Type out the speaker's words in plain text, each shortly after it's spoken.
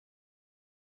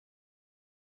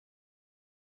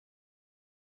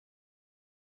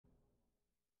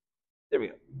we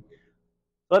go.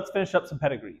 Let's finish up some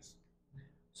pedigrees.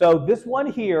 So this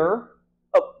one here,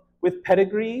 with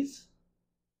pedigrees,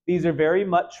 these are very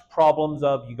much problems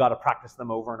of you got to practice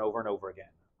them over and over and over again.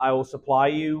 I will supply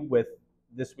you with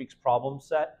this week's problem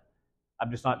set. I'm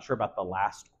just not sure about the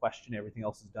last question. Everything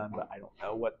else is done, but I don't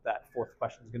know what that fourth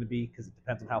question is going to be because it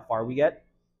depends on how far we get.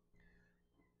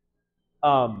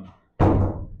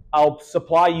 I'll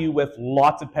supply you with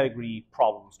lots of pedigree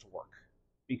problems to work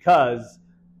because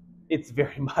it's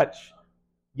very much,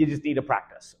 you just need to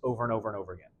practice over and over and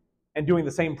over again. And doing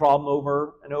the same problem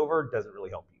over and over doesn't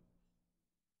really help you.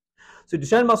 So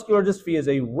Duchenne muscular dystrophy is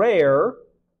a rare,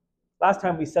 last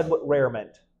time we said what rare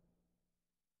meant.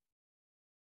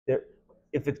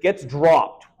 If it gets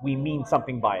dropped, we mean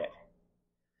something by it.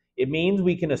 It means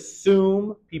we can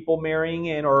assume people marrying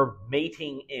in or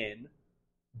mating in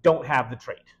don't have the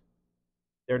trait.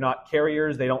 They're not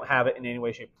carriers, they don't have it in any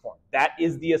way, shape, or form. That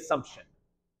is the assumption.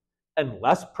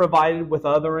 Unless provided with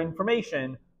other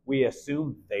information, we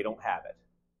assume they don't have it.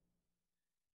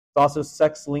 It's also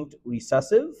sex-linked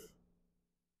recessive.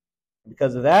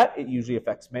 Because of that, it usually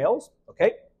affects males.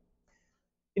 Okay.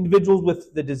 Individuals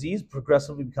with the disease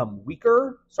progressively become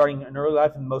weaker, starting in early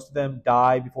life, and most of them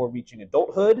die before reaching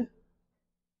adulthood.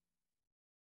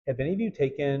 Have any of you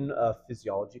taken a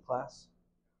physiology class?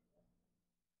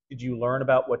 Did you learn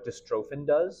about what dystrophin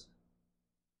does?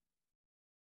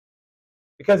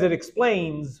 Because it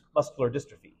explains muscular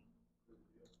dystrophy.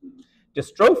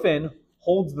 Dystrophin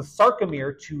holds the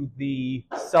sarcomere to the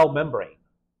cell membrane.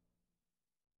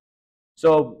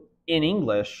 So in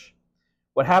English,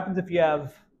 what happens if you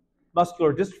have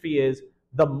muscular dystrophy is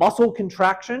the muscle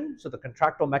contraction, so the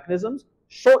contractile mechanisms,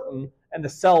 shorten and the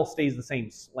cell stays the same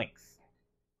length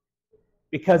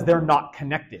because they're not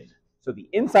connected. So the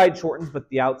inside shortens, but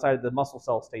the outside of the muscle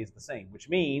cell stays the same, which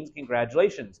means,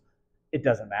 congratulations, it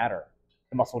doesn't matter.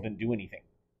 The muscle didn't do anything.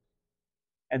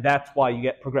 And that's why you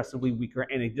get progressively weaker,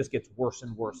 and it just gets worse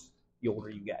and worse the older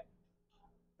you get.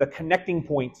 The connecting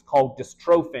points called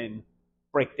dystrophin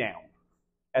break down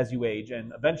as you age,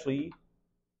 and eventually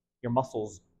your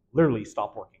muscles literally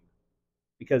stop working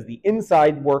because the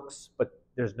inside works, but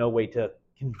there's no way to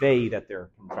convey that they're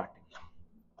contracting.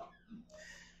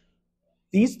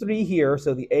 These three here,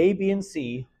 so the A, B, and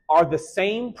C, are the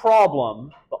same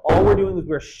problem, but all we're doing is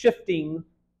we're shifting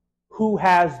who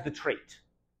has the trait,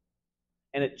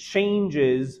 and it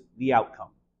changes the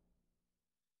outcome.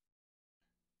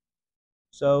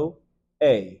 So,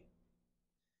 A.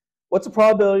 What's the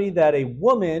probability that a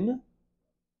woman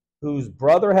whose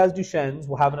brother has Duchenne's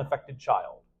will have an affected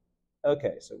child?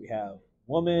 Okay, so we have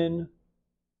woman.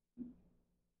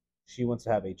 She wants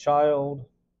to have a child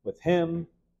with him.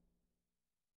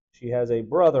 She has a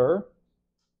brother.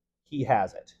 He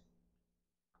has it.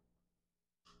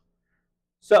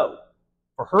 So,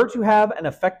 for her to have an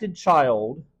affected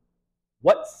child,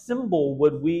 what symbol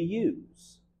would we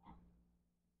use?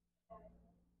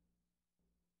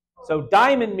 So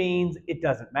diamond means it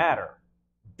doesn't matter.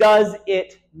 Does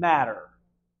it matter?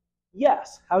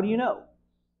 Yes. How do you know?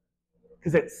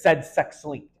 Because it said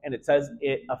sex-linked, and it says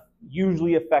it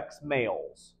usually affects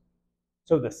males.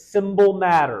 So the symbol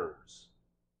matters,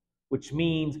 which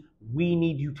means we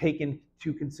need to take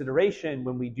into consideration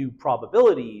when we do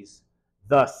probabilities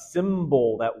the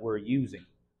symbol that we're using.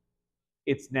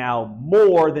 It's now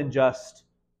more than just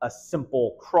a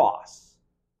simple cross.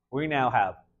 We now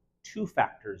have two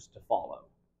factors to follow.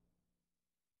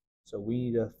 So we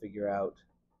need to figure out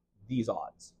these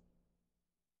odds.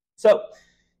 So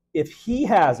if he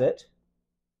has it,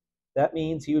 that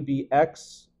means he would be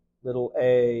X little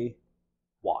a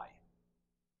y.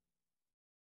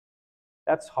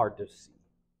 That's hard to see.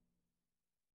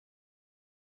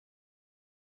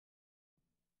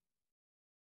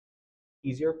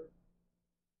 Easier?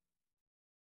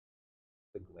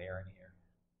 The glare in here.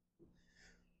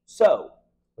 So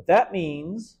what that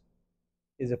means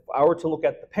is if I were to look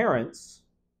at the parents,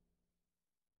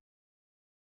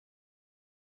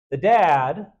 the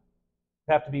dad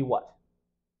would have to be what?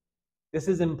 This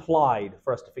is implied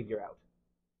for us to figure out.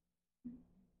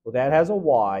 Well, dad has a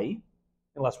Y,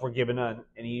 unless we're given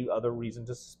any other reason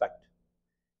to suspect.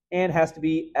 And has to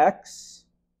be X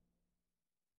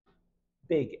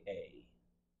big A.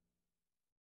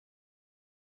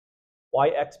 Why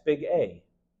X big A?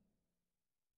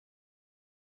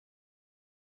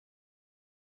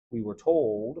 We were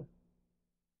told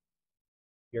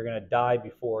you're going to die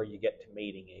before you get to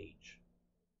mating age,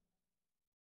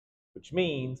 which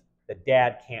means the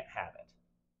dad can't have it.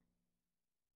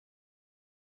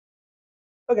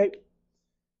 Okay.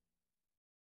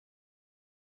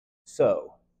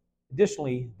 So,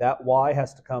 additionally, that Y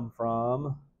has to come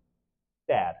from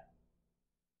dad.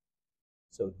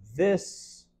 So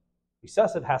this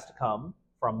recessive has to come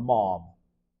from mom.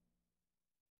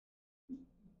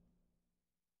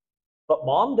 But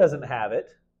mom doesn't have it,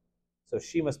 so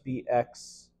she must be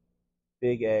X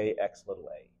big A, X little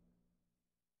a.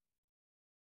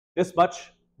 This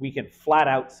much we can flat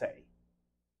out say.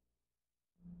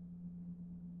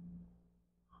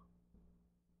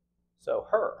 So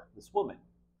her, this woman,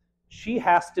 she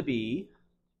has to be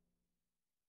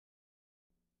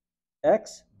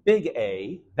X big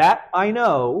A. That I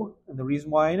know, and the reason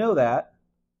why I know that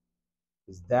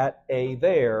is that A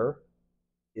there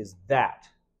is that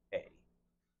A.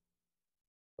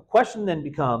 The question then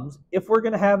becomes, if we're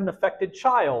going to have an affected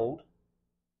child,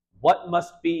 what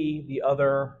must be the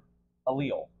other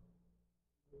allele?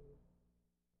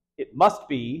 It must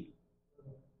be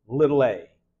little a.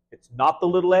 If it's not the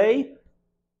little a,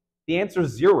 the answer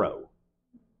is 0.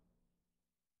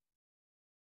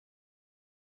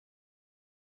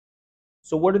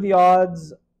 So what are the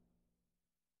odds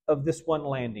of this one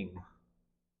landing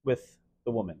with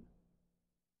the woman?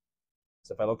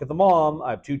 So if I look at the mom,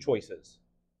 I have 2 choices.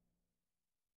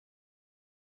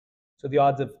 So the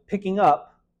odds of picking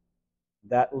up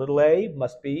that little a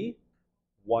must be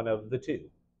one of the 2.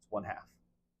 It's 1/2.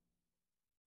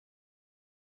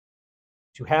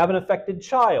 To have an affected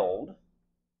child,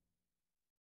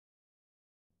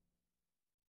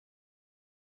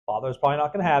 father's probably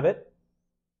not going to have it.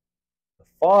 The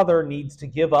father needs to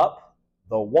give up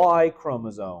the Y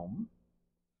chromosome.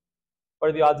 What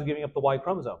are the odds of giving up the Y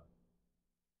chromosome?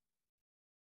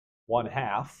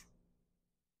 1/2.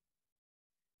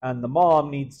 And the mom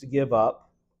needs to give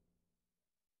up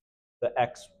the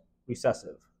X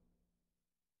recessive,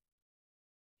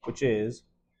 which is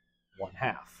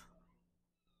 1/2.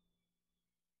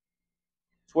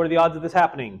 So what are the odds of this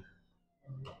happening?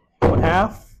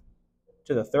 1/2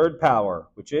 to the 3rd power,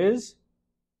 which is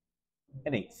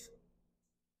 1/8.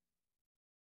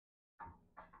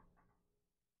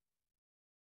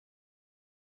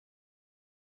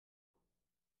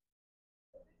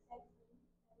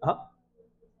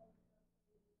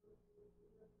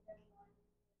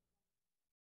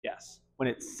 Yes. When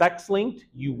it's sex-linked,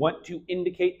 you want to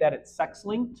indicate that it's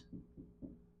sex-linked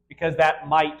because that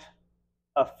might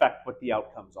affect what the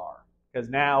outcomes are. Because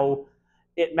now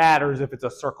it matters if it's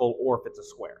a circle or if it's a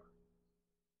square.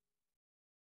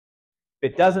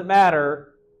 If it doesn't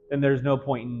matter, then there's no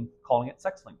point in calling it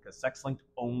sex-linked because sex-linked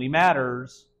only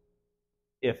matters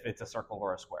if it's a circle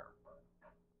or a square.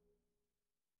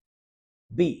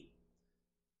 B.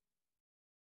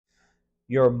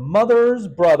 Your mother's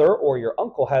brother or your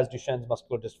uncle has Duchenne's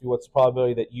muscular dystrophy. What's the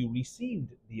probability that you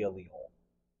received the allele?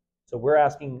 So we're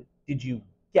asking, did you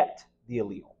get the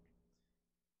allele?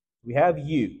 We have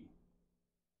you.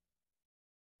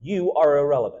 You are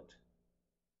irrelevant.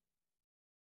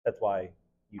 That's why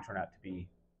you turn out to be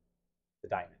the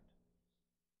diamond.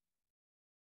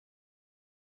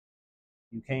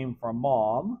 You came from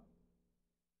mom.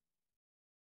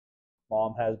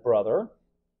 Mom has brother.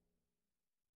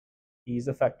 He's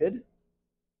affected.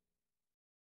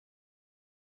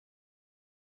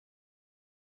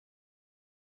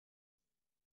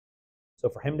 So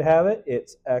for him to have it,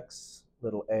 it's X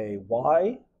little a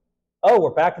Y. Oh,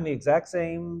 we're back in the exact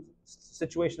same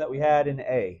situation that we had in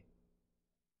A.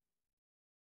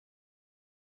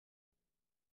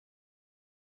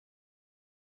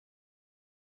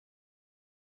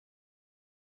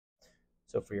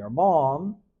 So for your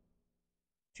mom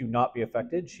to not be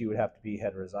affected, she would have to be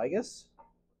heterozygous.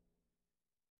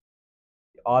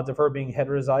 The odds of her being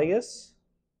heterozygous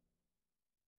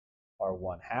are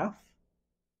 1/2.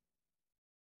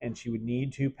 And she would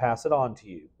need to pass it on to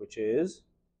you, which is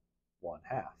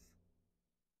 1/2.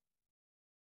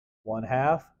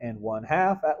 1/2 and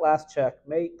 1/2 at last check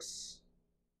makes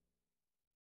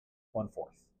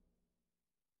 1/4.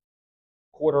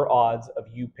 Quarter odds of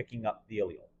you picking up the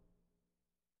allele.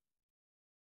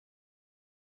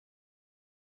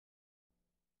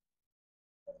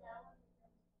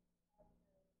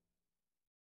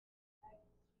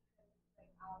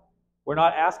 We're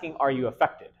not asking, are you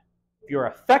affected? If you're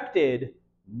affected,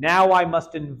 now I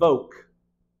must invoke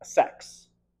a sex.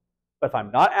 But if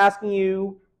I'm not asking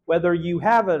you whether you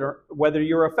have it or whether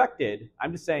you're affected,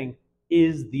 I'm just saying,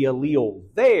 is the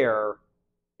allele there?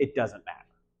 It doesn't matter.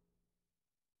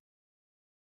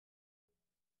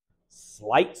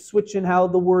 Slight switch in how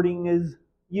the wording is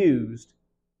used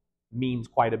means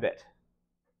quite a bit.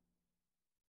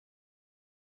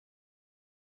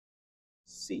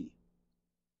 C.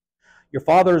 Your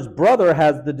father's brother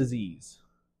has the disease.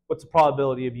 What's the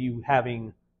probability of you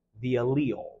having the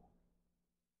allele?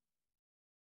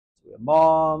 So we have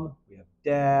mom, we have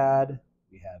dad,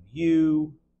 We have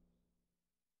you.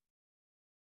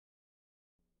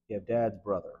 You have dad's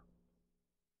brother.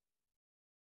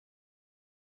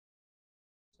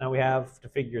 Now we have to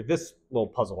figure this little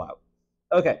puzzle out.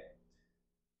 Okay.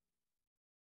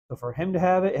 So for him to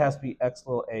have it, it has to be x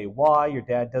little a y. Your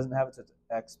dad doesn't have it, so it's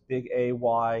x big A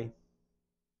y.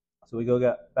 So we go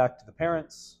back to the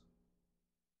parents.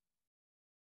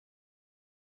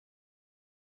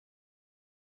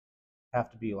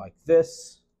 Have to be like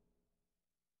this.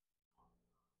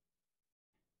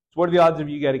 So what are the odds of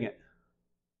you getting it?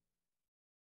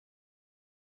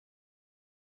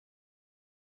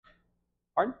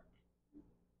 Pardon?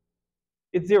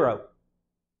 It's 0.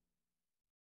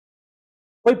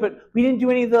 Wait, but we didn't do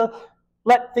any of the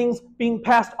let things being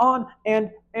passed on,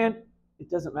 and it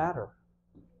doesn't matter.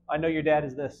 I know your dad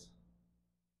is this.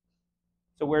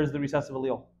 So where's the recessive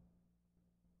allele?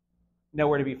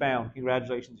 Nowhere to be found.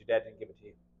 Congratulations, your dad didn't give it to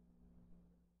you.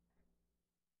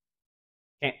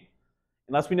 Can't.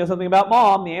 Unless we know something about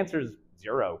mom, the answer is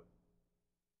 0.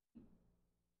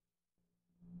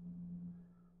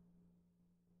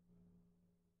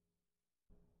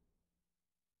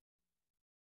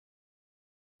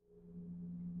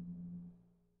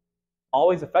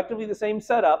 Always effectively the same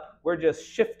setup. We're just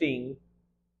shifting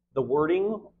the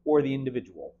wording or the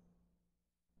individual,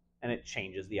 and it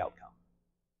changes the outcome.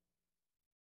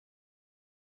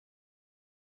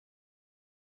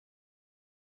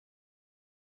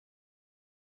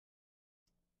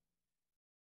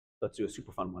 Let's do a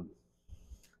super fun one.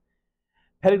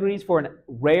 Pedigrees for a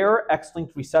rare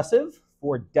X-linked recessive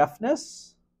for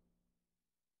deafness.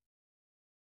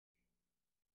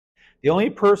 The only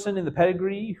person in the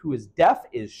pedigree who is deaf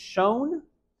is shown.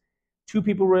 2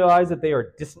 people realize that they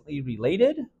are distantly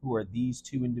related, who are these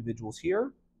 2 individuals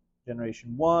here.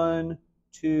 Generation 1,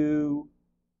 2,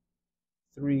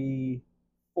 3,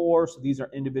 4. So these are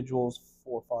individuals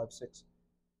 4, 5, 6,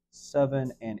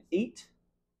 7, and 8.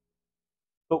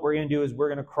 What we're going to do is we're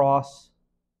going to cross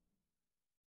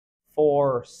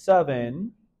 4,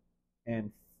 7,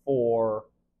 and 4,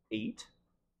 8.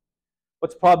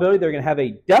 What's the probability they're going to have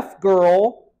a deaf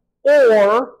girl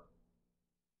or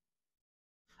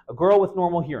a girl with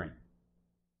normal hearing?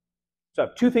 So I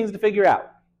have 2 things to figure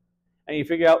out. I need to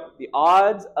figure out the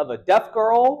odds of a deaf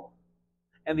girl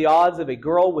and the odds of a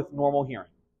girl with normal hearing.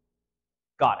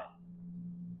 Got it.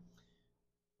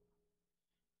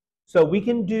 So we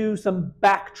can do some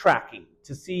backtracking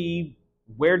to see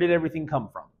where did everything come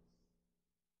from.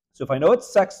 So if I know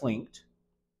it's sex-linked,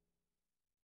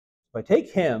 if I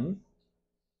take him,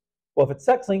 well, if it's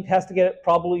sex-linked, it has to get it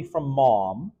probably from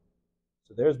mom.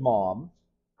 So there's mom.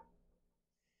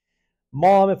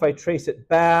 Mom, if I trace it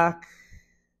back,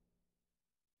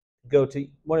 go to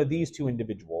one of these 2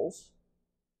 individuals.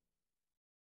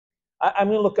 I'm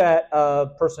going to look at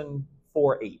person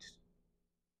 4, 8.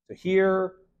 So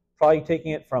here, probably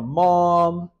taking it from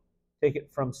mom, take it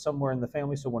from somewhere in the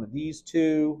family, so one of these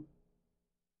 2.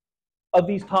 Of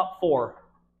these top 4,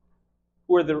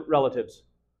 who are the relatives?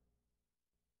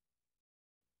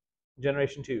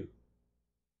 Generation 2.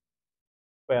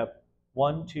 We have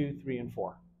 1, 2, 3, and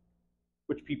 4.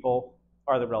 Which people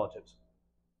are the relatives?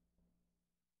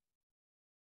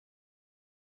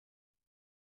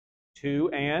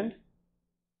 2 and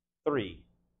 3.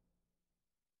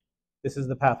 This is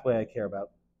the pathway I care about.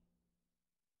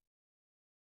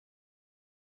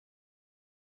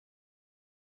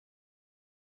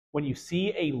 When you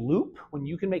see a loop, when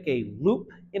you can make a loop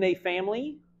in a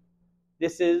family,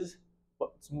 this is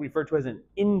what's referred to as an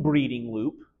inbreeding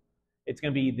loop. It's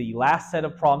going to be the last set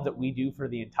of problems that we do for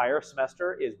the entire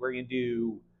semester. Is we're going to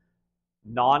do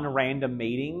non-random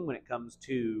mating when it comes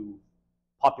to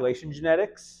population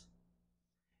genetics.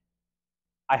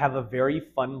 I have a very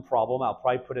fun problem. I'll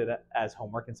probably put it as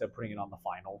homework instead of putting it on the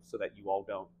final so that you all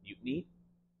don't mutiny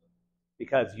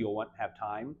because you'll want to have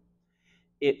time.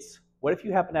 It's what if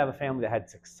you happen to have a family that had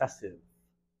successive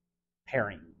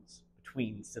pairings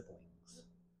between siblings?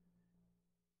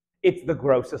 It's the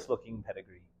grossest looking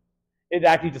pedigree. It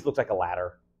actually just looks like a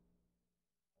ladder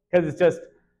because it's just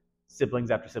siblings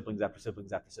after siblings after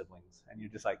siblings after siblings. And you're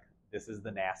just like, this is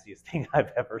the nastiest thing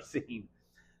I've ever seen.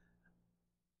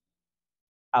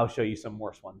 I'll show you some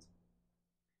worse ones.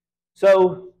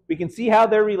 So we can see how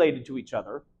they're related to each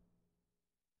other.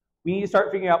 We need to start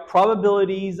figuring out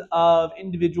probabilities of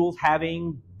individuals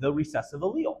having the recessive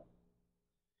allele.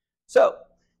 So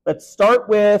let's start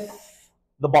with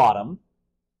the bottom.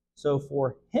 So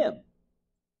for him,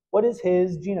 what is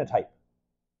his genotype?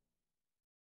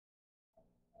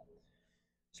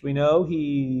 So we know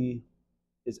he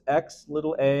is X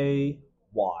little a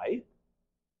y.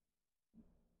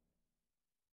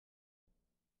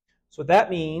 So what that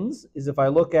means is if I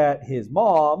look at his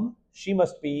mom, she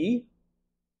must be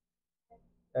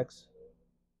X.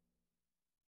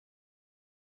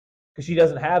 Because she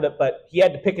doesn't have it, but he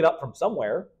had to pick it up from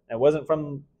somewhere. And it wasn't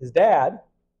from his dad,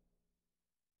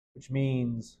 which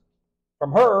means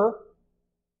from her,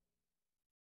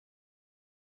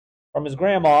 from his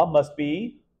grandma, must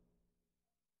be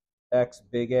X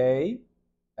big A,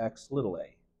 X little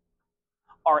a.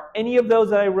 Are any of those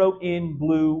that I wrote in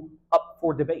blue up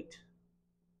for debate?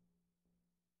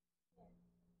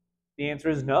 The answer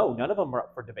is no, none of them are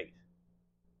up for debate.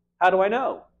 How do I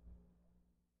know?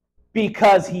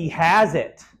 Because he has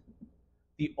it.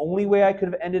 The only way I could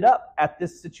have ended up at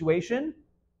this situation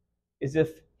is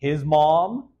if his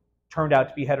mom turned out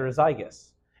to be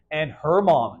heterozygous and her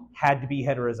mom had to be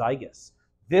heterozygous.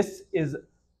 This is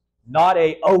not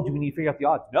a, oh, do we need to figure out the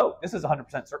odds? No, this is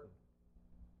 100% certain.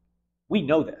 We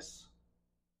know this.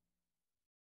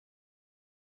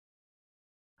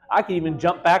 I can even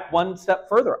jump back one step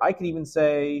further. I can even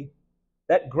say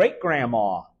that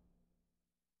great-grandma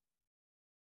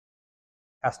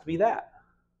has to be that.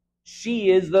 She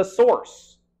is the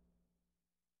source.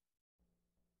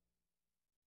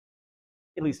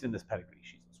 At least in this pedigree,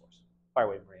 she's the source. Fire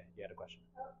away, Maria. You had a question.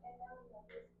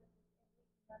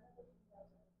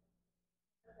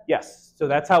 Yes, so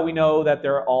that's how we know that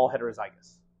they're all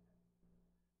heterozygous.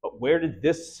 But where did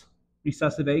this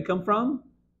recessive A come from?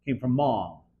 It came from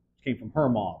mom, which came from her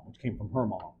mom, which came from her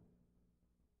mom.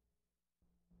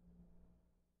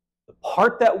 The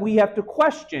part that we have to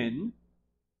question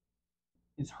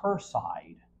is her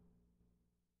side.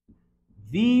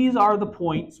 These are the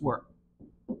points where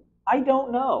I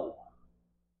don't know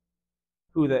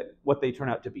what they turn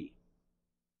out to be.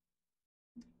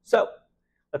 So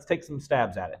let's take some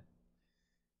stabs at it.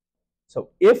 So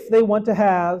if they want to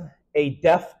have a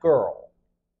deaf girl,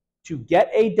 to get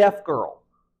a deaf girl,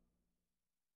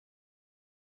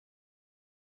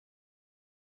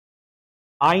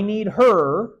 I need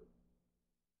her to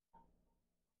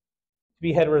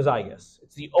be heterozygous.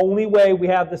 It's the only way we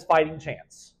have this fighting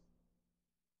chance.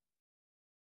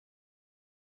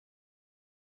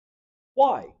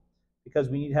 Why? Because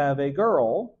we need to have a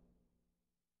girl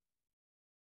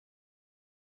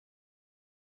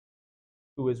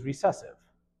who is recessive.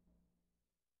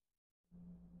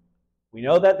 We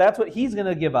know that that's what he's going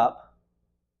to give up.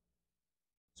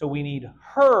 So we need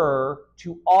her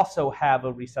to also have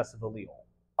a recessive allele.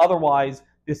 Otherwise,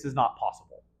 this is not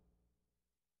possible.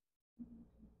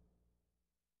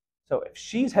 So if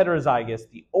she's heterozygous,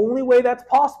 the only way that's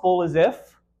possible is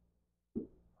if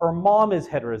her mom is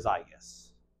heterozygous.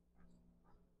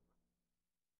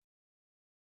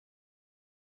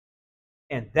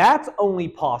 And that's only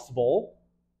possible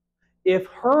if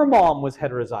her mom was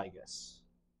heterozygous.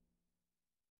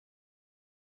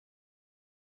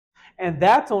 And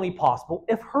that's only possible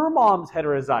if her mom's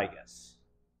heterozygous.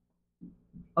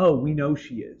 Oh, we know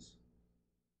she is.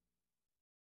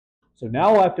 So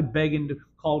now I have to beg into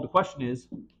call to question is,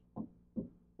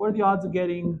 what are the odds of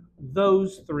getting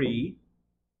those three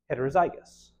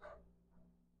heterozygous?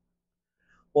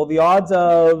 Well, the odds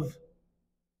of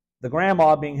the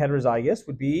grandma being heterozygous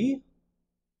would be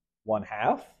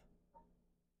 1/2.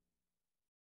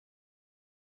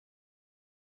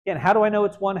 Again, how do I know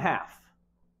it's 1/2?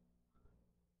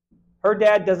 Her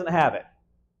dad doesn't have it.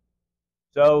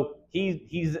 So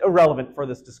he's irrelevant for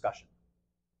this discussion.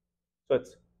 So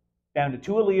it's down to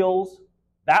 2 alleles.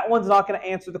 That one's not going to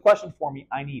answer the question for me.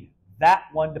 I need that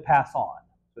one to pass on.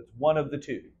 So it's one of the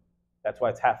 2. That's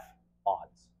why it's half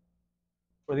odds.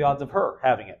 What are the odds of her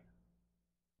having it?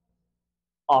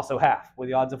 Also half. What are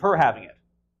the odds of her having it?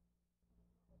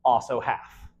 Also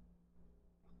half.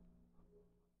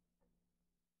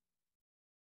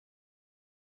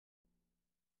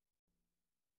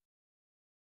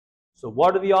 So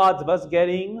what are the odds of us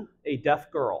getting a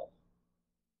deaf girl?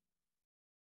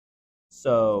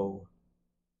 So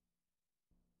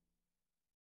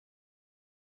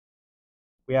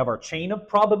we have our chain of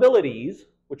probabilities,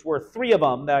 which were 3 of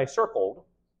them that I circled.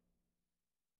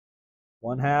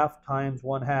 1/2 times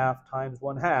 1/2 times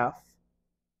 1/2.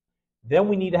 Then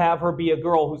we need to have her be a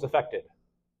girl who's affected.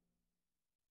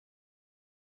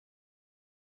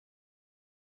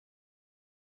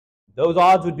 Those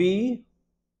odds would be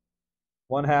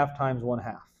 1/2 times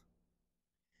 1/2.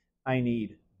 I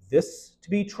need this to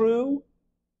be true,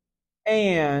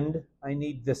 and I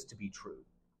need this to be true.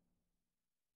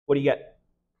 What do you get?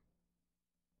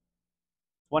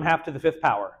 1/2 to the 5th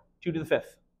power. 2 to the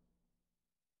 5th.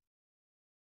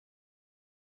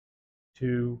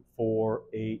 2, 4,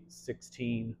 8,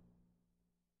 16.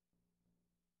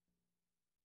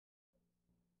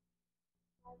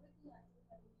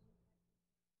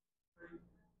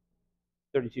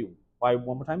 32. Why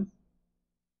one more time?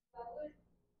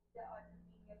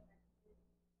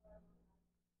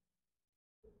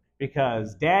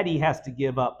 Because daddy has to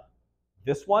give up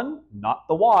this one, not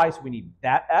the y, so we need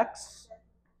that x,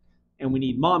 and we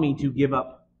need mommy to give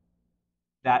up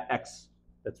that x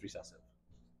that's recessive.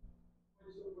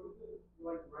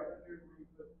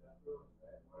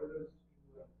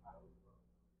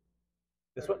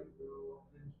 This one?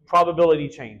 Probability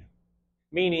chain.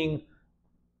 Meaning,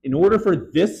 in order for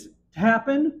this to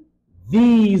happen,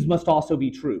 these must also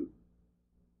be true.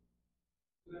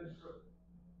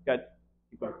 Good.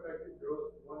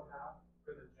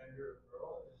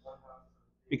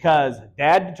 Because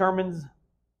dad determines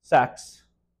sex,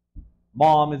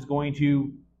 mom is going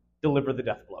to deliver the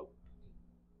death blow.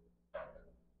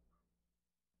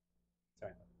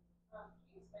 Sorry.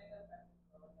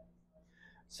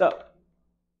 So,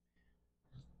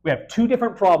 we have two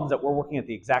different problems that we're working at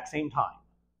the exact same time.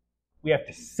 We have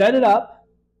to set it up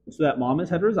so that mom is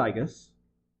heterozygous,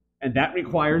 and that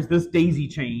requires this daisy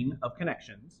chain of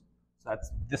connections. So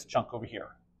that's this chunk over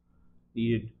here.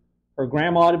 Needed her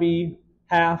grandma to be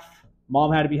half,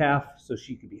 mom had to be half, so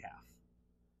she could be half.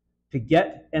 To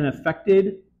get an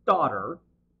affected daughter,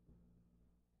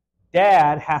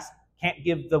 dad can't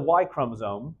give the Y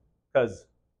chromosome because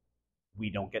we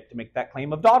don't get to make that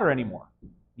claim of daughter anymore.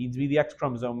 Needs to be the X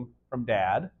chromosome from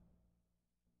dad.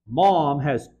 Mom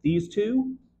has these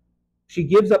two. She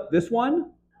gives up this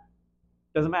one.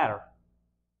 Doesn't matter.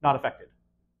 Not affected.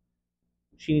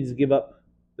 She needs to give up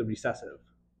the recessive.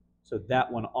 So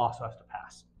that one also has to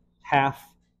pass. Half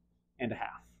and a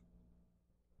half.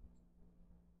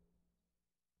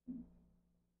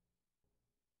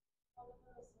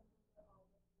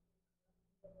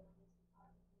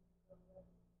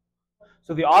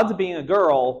 So the odds of being a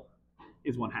girl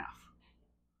is 1/2.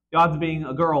 The odds of being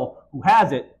a girl who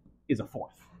has it is 1/4.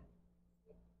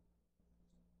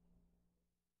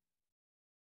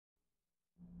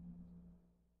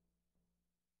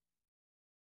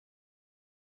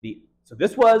 So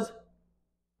this was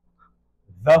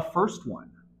the first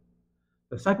one.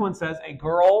 The second one says a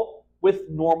girl with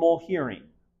normal hearing.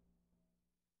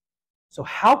 So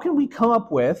how can we come up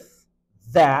with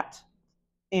that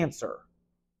answer?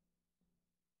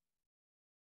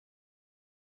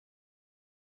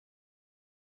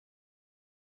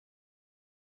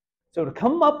 So to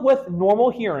come up with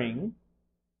normal hearing,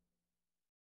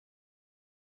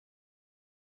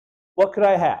 what could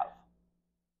I have?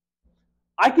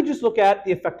 I could just look at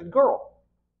the affected girl.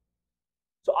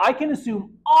 So I can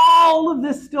assume all of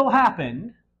this still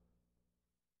happened.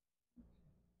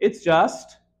 It's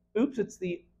just, oops, it's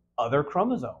the other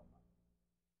chromosome.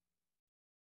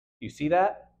 You see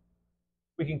that?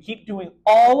 We can keep doing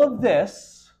all of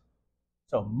this.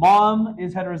 So mom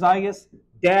is heterozygous,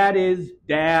 dad is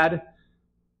dad.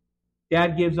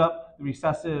 Dad gives up the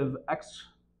recessive X.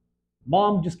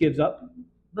 Mom just gives up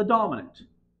the dominant.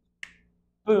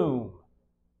 Boom.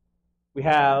 We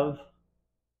have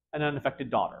an unaffected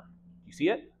daughter. Do you see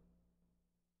it?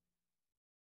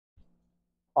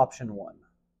 Option 1.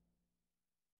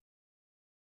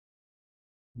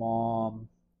 Mom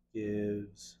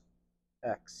gives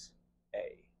X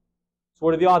A. So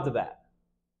what are the odds of that?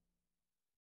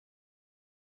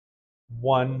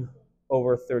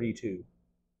 1/32.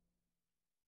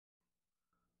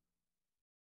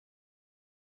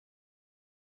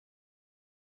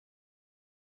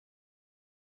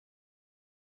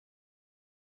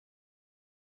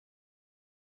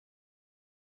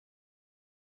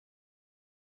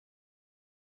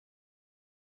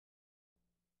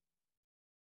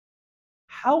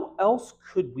 How else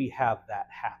could we have that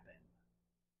happen?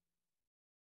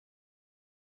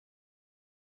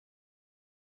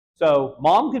 So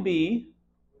mom could be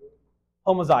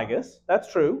homozygous,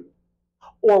 that's true.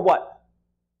 Or what?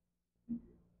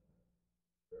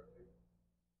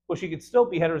 Well, she could still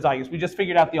be heterozygous. We just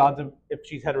figured out the odds of if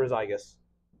she's heterozygous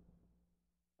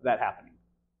of that happening.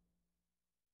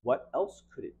 What else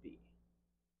could it be?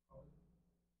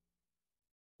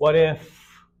 What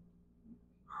if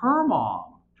her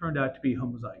mom turned out to be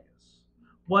homozygous?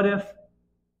 What if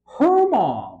her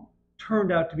mom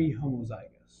turned out to be homozygous?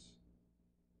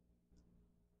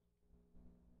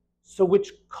 So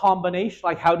which combination,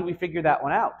 like how do we figure that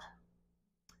one out?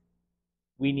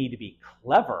 We need to be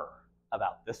clever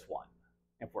about this one.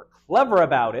 If we're clever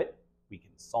about it, we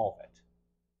can solve it.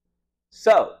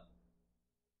 So,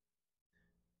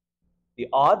 the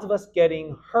odds of us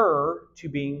getting her to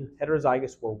being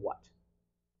heterozygous were what?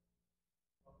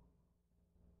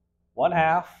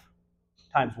 1/2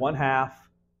 times 1/2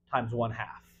 times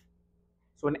 1/2.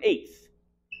 So 1/8.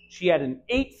 She had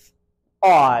 1/8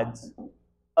 odds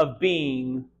of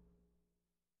being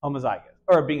homozygous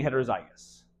or being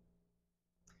heterozygous?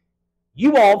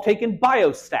 You all have taken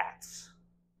biostats.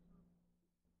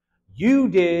 You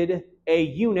did a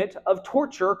unit of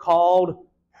torture called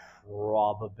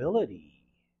probability.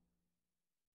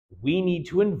 We need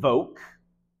to invoke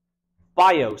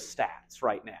biostats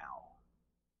right now.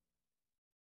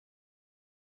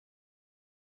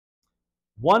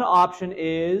 One option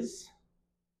is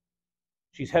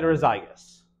she's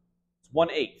heterozygous. It's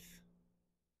 1/8.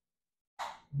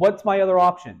 What's my other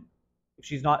option if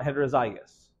she's not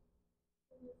heterozygous?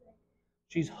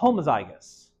 She's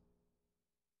homozygous.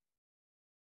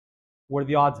 What are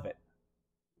the odds of it?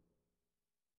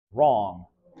 Wrong.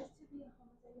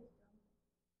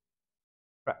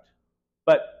 Correct.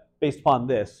 But based upon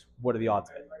this, what are the odds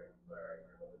of it?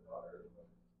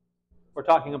 We're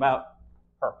talking about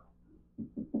her.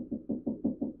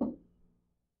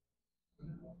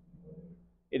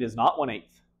 It is not 1/8.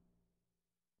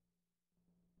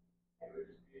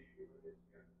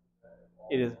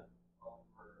 It is.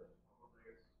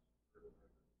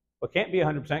 Well, it can't be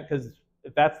 100% because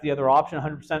if that's the other option,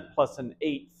 100% plus an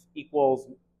 1/8 equals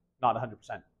not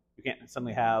 100%. You can't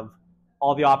suddenly have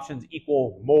all the options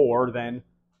equal more than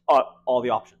all the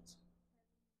options.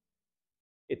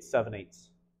 It's 7/8.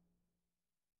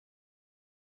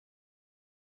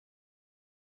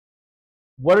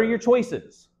 What are your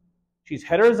choices? She's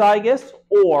heterozygous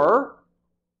or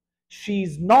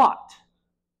she's not.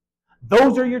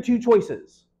 Those are your two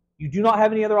choices. You do not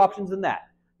have any other options than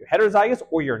that. You're heterozygous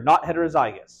or you're not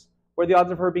heterozygous. What are the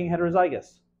odds of her being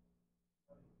heterozygous?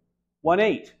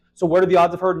 1/8. So what are the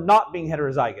odds of her not being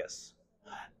heterozygous?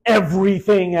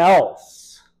 Everything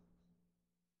else.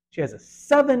 She has a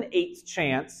 7/8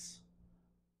 chance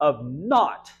of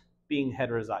not being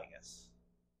heterozygous.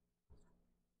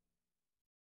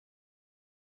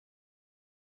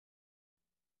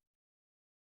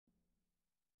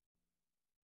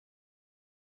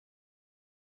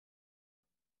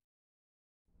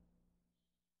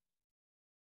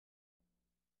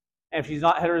 And if she's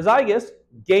not heterozygous,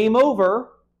 game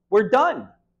over, we're done.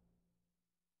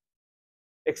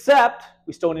 Except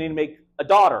we still need to make a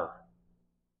daughter.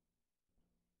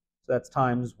 So that's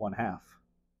times 1/2.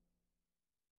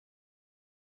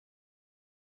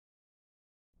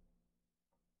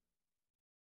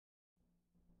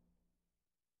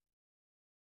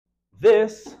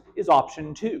 This is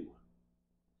option 2.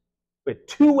 We have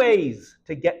 2 ways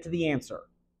to get to the answer.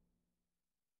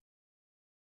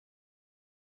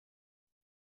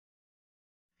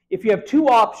 If you have 2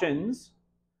 options,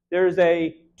 there's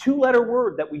a 2-letter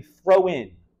word that we throw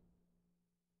in,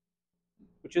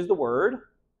 which is the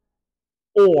word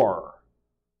or.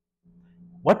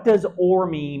 What does or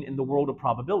mean in the world of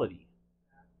probability?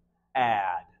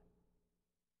 Add.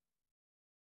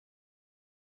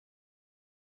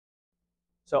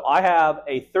 So I have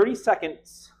a 30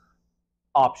 seconds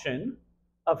option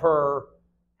of her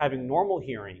having normal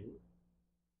hearing.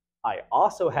 I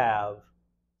also have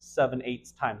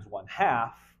 7/8 times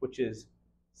 1/2, which is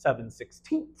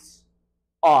 7/16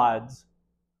 odds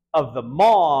of the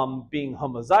mom being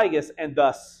homozygous and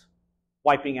thus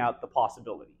wiping out the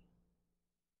possibility.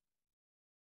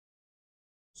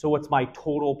 So what's my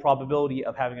total probability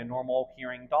of having a normal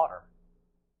hearing daughter?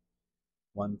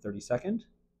 1/32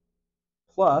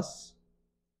 plus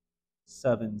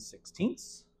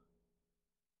 7/16,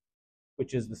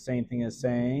 which is the same thing as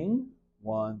saying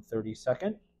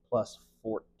 1/32 plus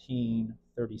 14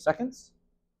 30-seconds,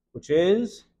 which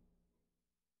is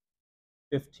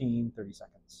 15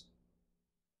 30-seconds.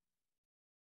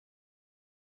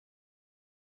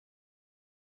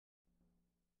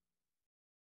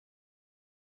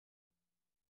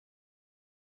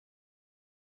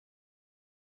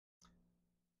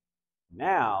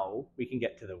 Now we can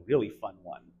get to the really fun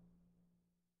one.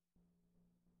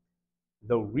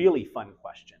 The really fun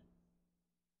question.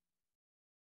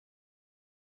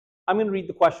 I'm going to read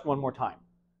the question one more time.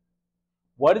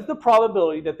 What is the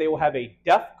probability that they will have a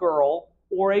deaf girl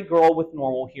or a girl with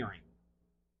normal hearing?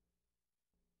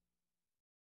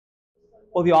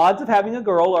 Well, the odds of having a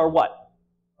girl are what?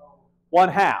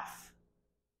 1/2.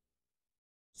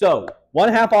 So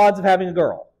 1/2 odds of having a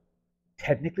girl.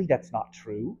 Technically, that's not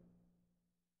true.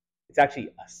 It's actually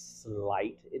a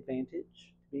slight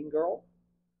advantage to being a girl.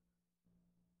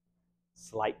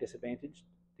 Slight disadvantage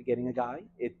to getting a guy.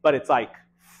 But it's like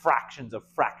fractions of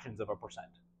a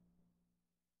percent.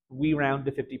 We round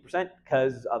to 50%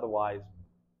 because otherwise,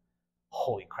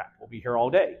 holy crap, we'll be here all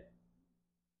day.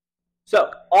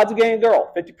 So, odds of getting a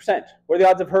girl, 50%. What are the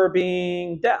odds of her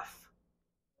being deaf?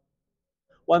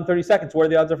 1/32. What are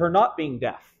the odds of her not being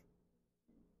deaf?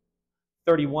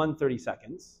 31 30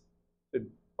 seconds.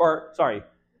 Or, sorry,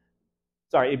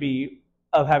 it'd be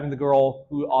of having the girl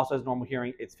who also has normal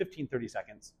hearing, it's 15 30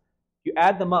 seconds. You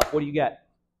add them up, what do you get?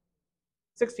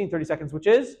 16 30 seconds, which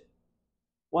is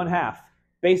 1/2.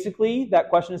 Basically, that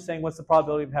question is saying, what's the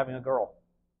probability of having a girl?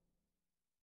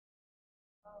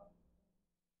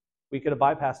 We could have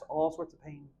bypassed all sorts of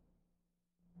pain.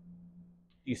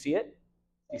 Do you see it?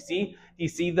 Do you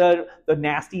see the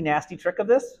nasty, nasty trick of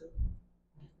this?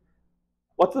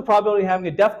 What's the probability of having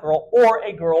a deaf girl or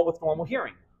a girl with normal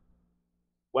hearing?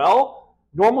 Well,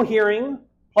 normal hearing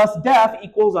plus deaf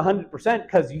equals 100%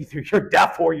 because either you're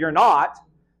deaf or you're not.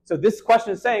 So this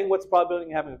question is saying, what's the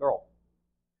probability of having a girl?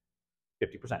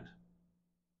 50%.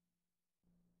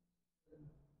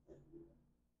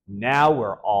 Now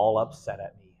we're all upset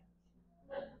at me.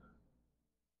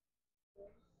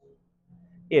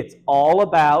 It's all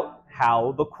about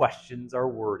how the questions are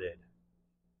worded.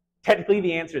 Technically,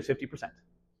 the answer is 50%.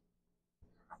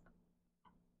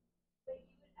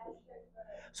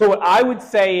 So what I would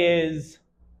say is,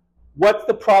 what's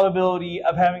the probability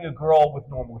of having a girl with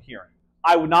normal hearing?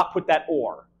 I would not put that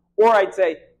or. Or I'd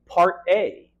say part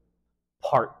A,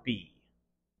 part B.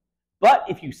 But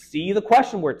if you see the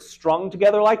question where it's strung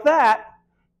together like that,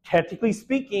 technically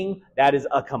speaking, that is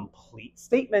a complete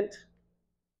statement.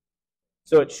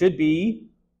 So it should be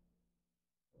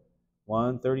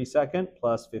 1 32nd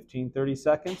plus 15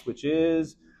 32nds, which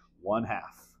is 1/2.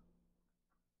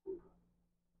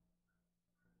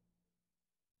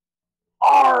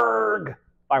 Arg!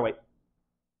 Fire weight.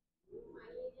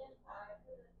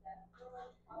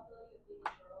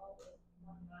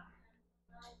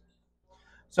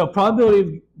 So probability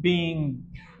of being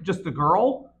just the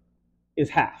girl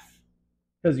is 1/2.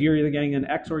 Because you're either getting an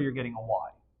X or you're getting a Y.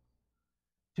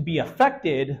 To be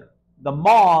affected, the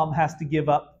mom has to give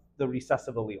up the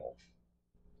recessive allele.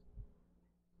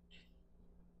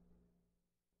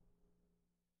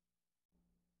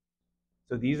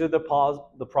 So these are the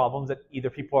problems that either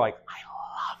people are like, I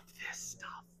love this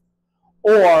stuff,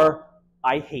 or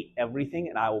I hate everything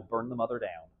and I will burn the mother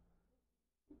down.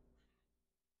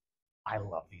 I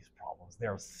love these problems.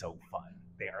 They're so fun.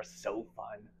 They are so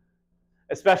fun.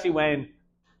 Especially when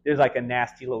there's like a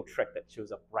nasty little trick that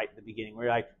shows up right at the beginning where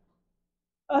you're like,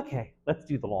 okay, let's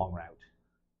do the long route.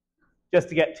 Just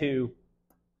to get to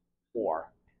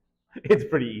 4. It's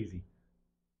pretty easy.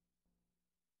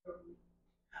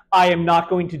 I am not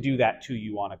going to do that to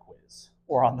you on a quiz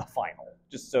or on the final,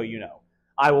 just so you know.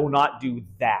 I will not do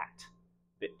that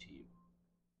bit to you.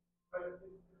 But where does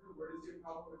your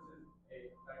confidence in a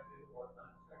affected or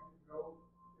unaffected go?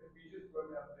 If we just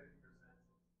wrote down 50%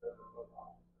 instead of both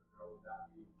options for girl, would that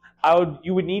be?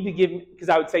 You would need to give, because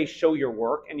I would say show your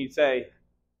work, and you'd say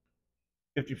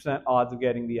 50% odds of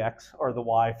getting the X or the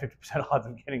Y, 50% odds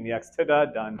of getting the X. Ta-da,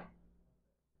 done.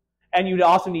 And you'd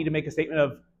also need to make a statement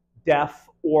of deaf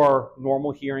or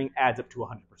normal hearing adds up to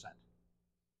 100%.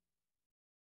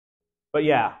 But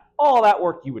yeah, all that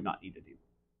work you would not need to do.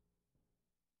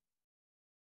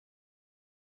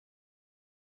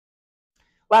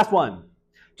 Last one.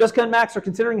 Jessica and Max are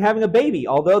considering having a baby.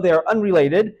 Although they are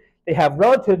unrelated, they have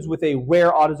relatives with a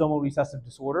rare autosomal recessive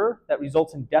disorder that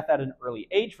results in death at an early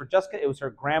age. For Jessica, it was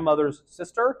her grandmother's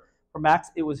sister. For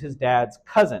Max, it was his dad's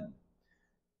cousin.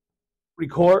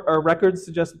 Records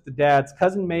suggest that the dad's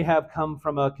cousin may have come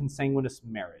from a consanguineous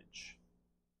marriage.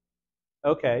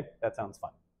 Okay, that sounds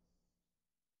fun.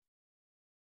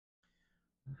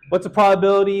 What's the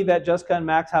probability that Jessica and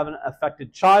Max have an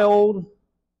affected child?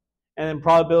 And then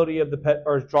probability of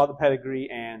draw the pedigree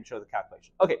and show the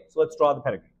calculation. Okay, so let's draw the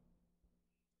pedigree.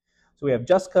 So we have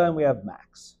Jessica and we have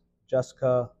Max.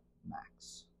 Jessica,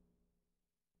 Max.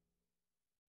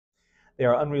 They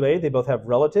are unrelated. They both have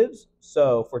relatives.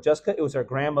 So for Jessica, it was her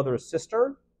grandmother's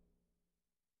sister.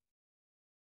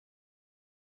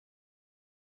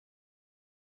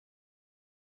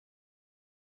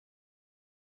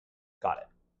 Got it.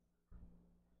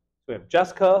 So we have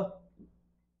Jessica,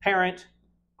 parent,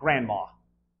 grandma.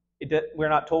 We're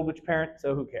not told which parent,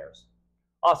 so who cares?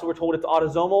 Also, we're told it's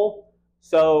autosomal,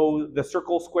 so the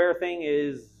circle square thing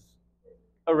is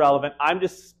irrelevant. I'm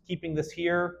just keeping this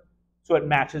here so it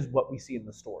matches what we see in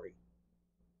the story.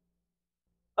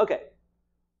 Okay,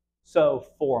 so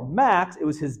for Max, it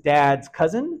was his dad's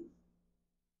cousin.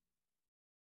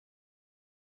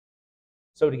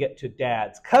 So to get to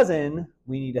dad's cousin,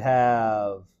 we need to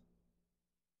have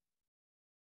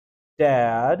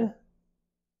dad.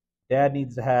 Dad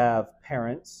needs to have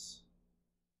parents.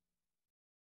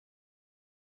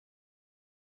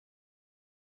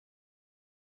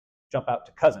 Jump out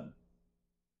to cousin.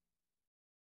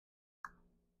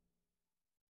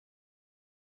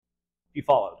 You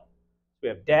followed. We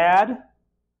have dad.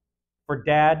 For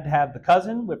dad to have the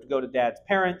cousin, we have to go to dad's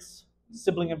parents,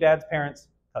 sibling of dad's parents,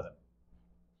 cousin.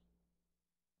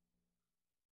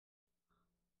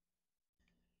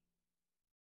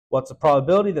 What's the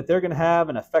probability that they're going to have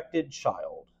an affected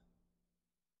child?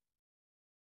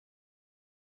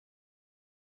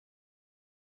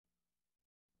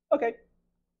 Okay.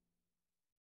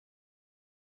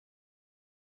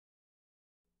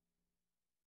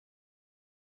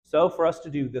 So for us to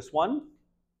do this one,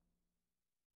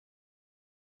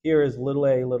 here is little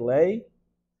a, little a.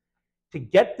 To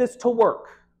get this to work,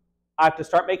 I have to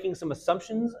start making some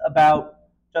assumptions about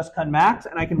Jessica and Max,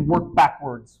 and I can work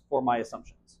backwards for my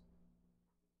assumptions.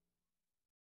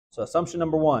 So assumption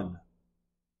number one,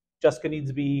 Jessica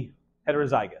needs to be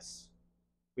heterozygous.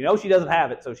 We know she doesn't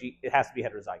have it, so it has to be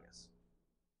heterozygous.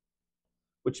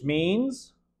 Which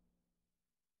means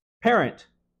parent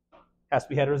has to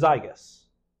be heterozygous.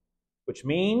 Which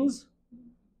means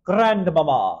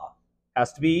grandmama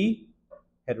has to be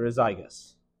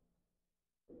heterozygous.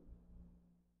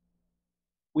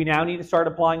 We now need to start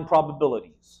applying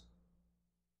probabilities.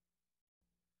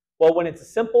 Well, when it's a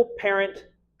simple parent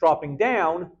dropping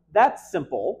down, that's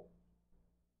simple,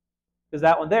 because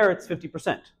that one there, it's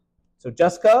 50%. So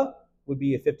Jessica would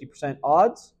be a 50%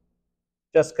 odds.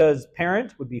 Jessica's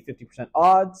parent would be 50%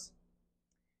 odds.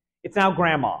 It's now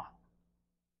grandma.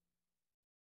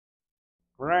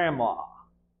 Grandma.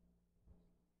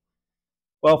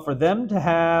 Well, for them to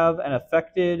have an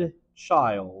affected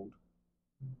child,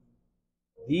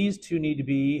 these two need to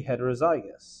be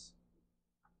heterozygous.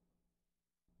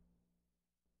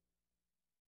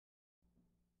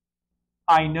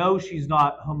 I know she's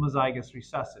not homozygous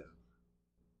recessive.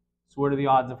 So what are the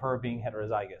odds of her being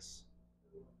heterozygous?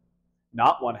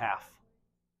 Not 1/2,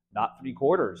 not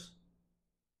 3/4.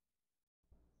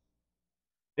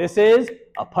 This is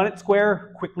a Punnett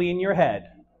square quickly in your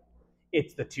head.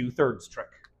 It's the 2/3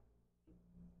 trick.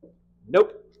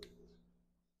 Nope.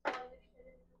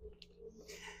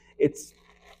 It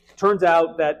turns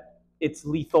out that it's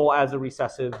lethal as a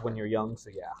recessive when you're young, so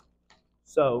yeah.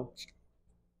 So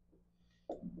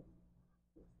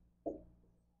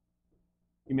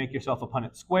you make yourself a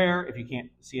Punnett square if you can't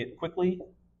see it quickly.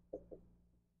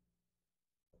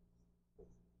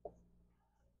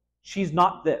 She's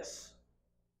not this.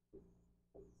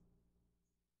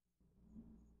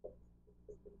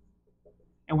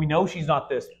 And we know she's not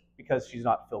this because she's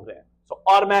not filled in. So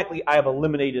automatically I have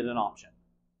eliminated an option.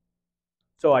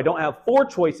 So I don't have 4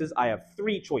 choices, I have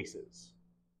 3 choices.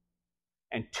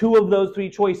 And 2 of those 3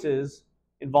 choices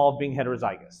involve being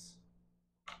heterozygous.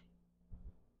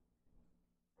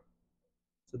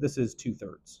 So this is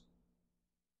 2/3.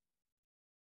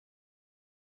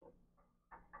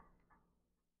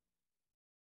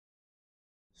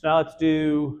 So now let's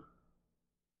do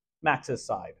Max's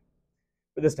side.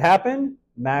 For this to happen,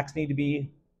 Max needs to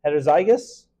be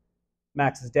heterozygous.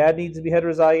 Max's dad needs to be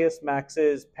heterozygous.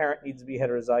 Max's parent needs to be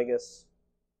heterozygous.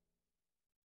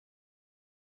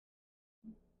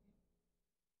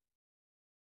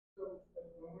 So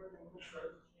when we're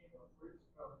starting to change our words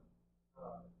from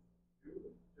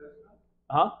Jessica,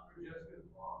 for Jessica's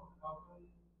mom, how come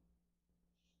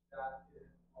that is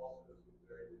also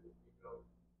 2/3 if we don't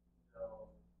know,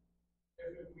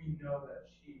 if we know that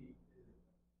she is?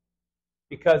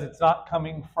 Because it's not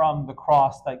coming from the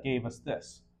cross that gave us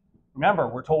this. Remember,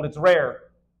 we're told it's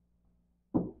rare.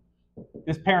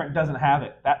 This parent doesn't have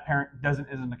it. That parent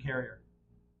isn't a carrier.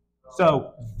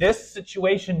 So this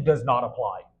situation does not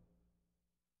apply.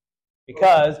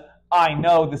 Because I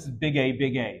know this is big A,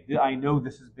 big A. I know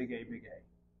this is big A, big A.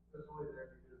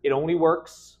 It only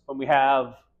works when we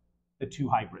have the 2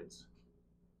 hybrids.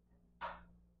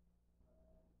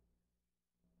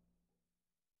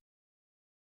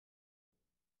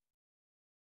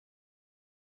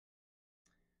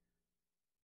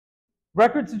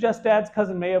 Records suggest dad's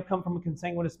cousin may have come from a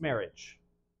consanguineous marriage.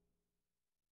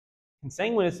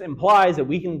 Consanguineous implies that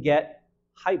we can get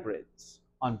hybrids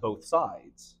on both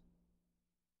sides.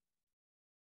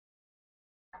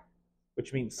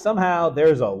 Which means somehow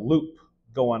there's a loop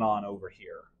going on over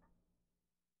here.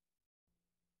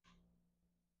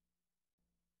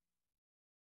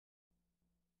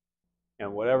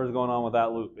 And whatever's going on with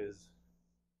that loop is,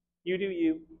 you do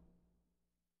you.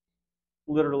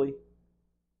 Literally.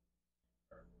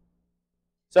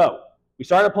 So, we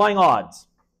start applying odds.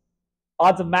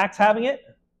 Odds of Max having it,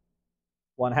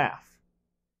 1/2.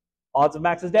 Odds of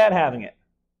Max's dad having it,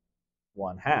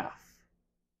 1/2.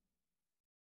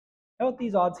 How about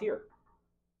these odds here?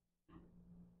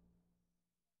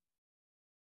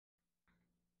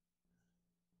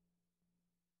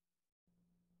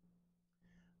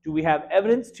 do we have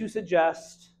evidence to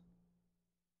suggest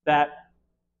that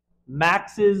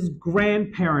Max's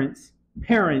grandparents'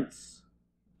 parents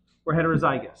were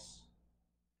heterozygous?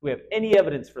 Do we have any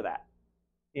evidence for that?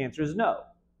 The answer is no.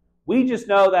 We just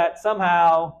know that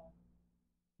somehow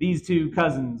these two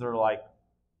cousins are like,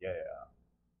 yeah.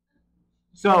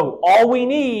 So all we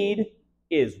need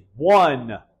is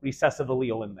one recessive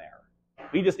allele in there.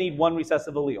 We just need one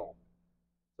recessive allele.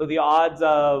 So the odds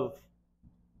of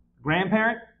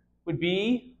grandparent would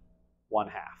be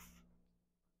 1/2.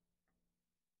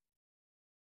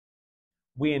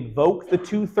 We invoke the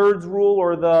 2/3 rule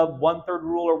or the 1/3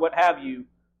 rule or what have you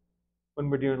when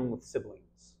we're dealing with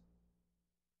siblings.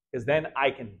 Because then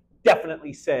I can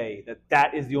definitely say that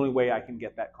that is the only way I can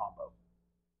get that combo.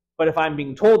 But if I'm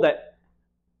being told that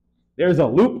there's a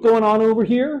loop going on over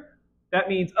here, that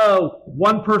means, oh,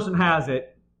 one person has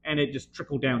it, and it just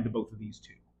trickled down to both of these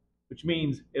two. Which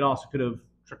means it also could have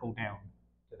trickled down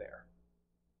to there.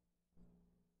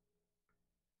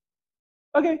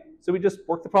 Okay, so we just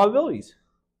work the probabilities.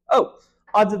 Oh,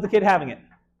 odds of the kid having it.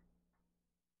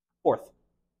 4th.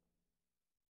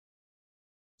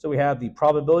 So we have the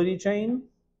probability chain,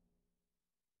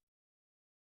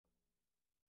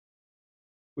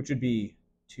 which would be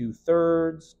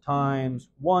 2/3 times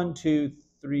 1, 2,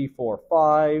 3, 4,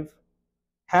 5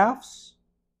 halves.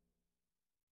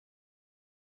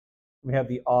 We have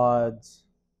the odds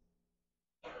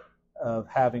of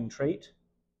having trait,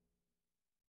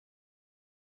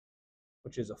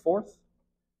 which is a 4th.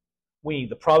 We need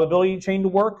the probability chain to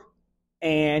work,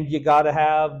 and you got to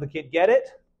have the kid get it.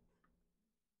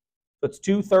 So it's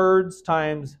 2/3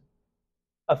 times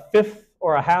a 1/5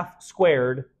 or a 1/2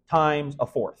 squared times a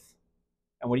 4th.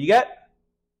 And what do you get?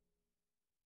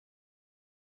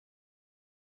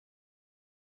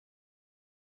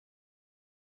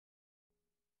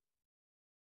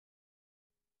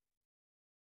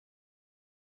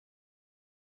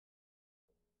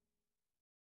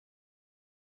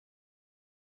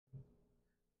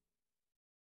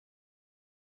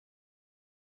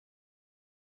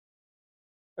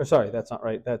 Or sorry, that's not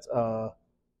right. That's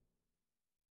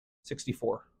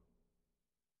 64.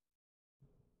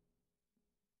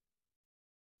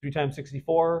 3 times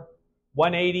 64,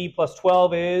 180 plus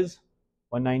 12 is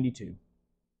 192.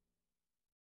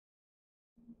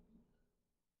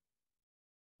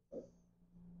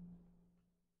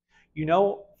 You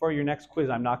know, for your next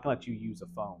quiz, I'm not going to let you use a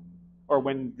phone. Or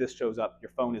when this shows up, your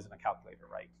phone isn't a calculator,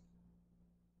 right?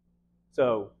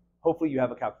 So hopefully you have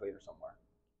a calculator somewhere.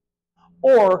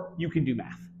 Or you can do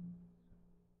math.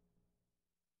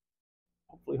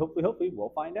 Hopefully, we'll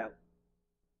find out.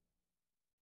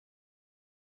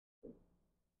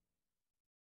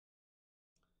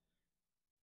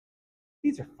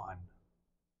 These are fun.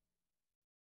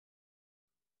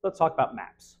 Let's talk about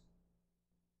maps.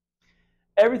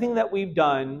 Everything that we've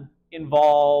done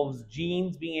involves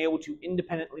genes being able to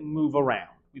independently move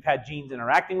around. We've had genes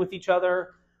interacting with each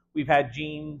other. We've had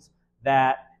genes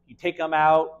that you take them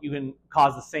out, you can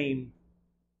cause the same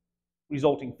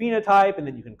resulting phenotype, and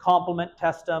then you can complement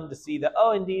test them to see that,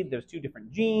 oh, indeed, there's 2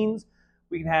 different genes.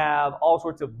 We can have all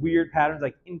sorts of weird patterns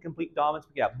like incomplete dominance.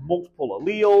 We can have multiple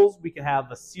alleles. We can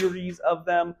have a series of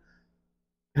them,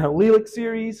 an allelic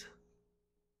series.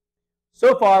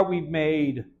 So far, we've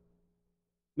made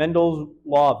Mendel's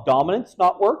law of dominance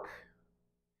not work.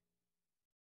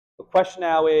 The question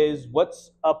now is,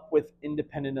 what's up with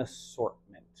independent assortment?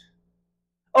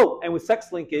 Oh, and with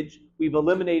sex linkage, we've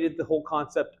eliminated the whole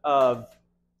concept of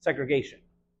segregation.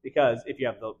 Because if you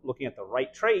have looking at the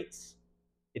right traits,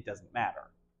 it doesn't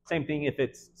matter. Same thing if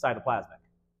it's cytoplasmic.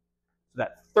 So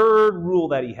that 3rd rule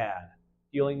that he had,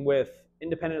 dealing with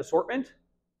independent assortment,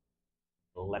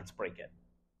 let's break it.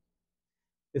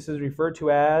 This is referred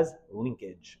to as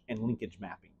linkage and linkage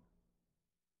mapping.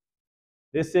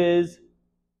 This is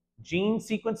gene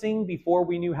sequencing before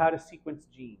we knew how to sequence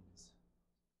genes.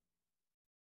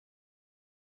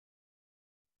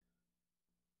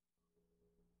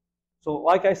 So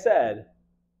like I said,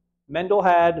 Mendel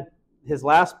had his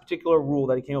last particular rule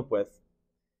that he came up with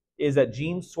is that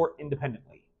genes sort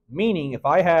independently. Meaning if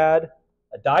I had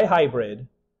a dihybrid,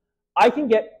 I can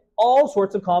get all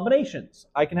sorts of combinations.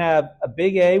 I can have a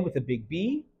big A with a big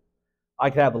B.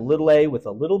 I can have a little a with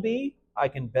a little b. I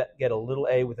can get a little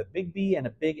a with a big B and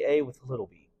a big A with a little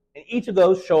b. And each of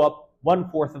those show up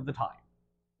 1/4 of the time.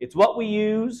 It's what we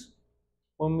use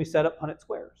when we set up Punnett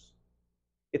squares.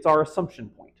 It's our assumption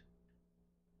point.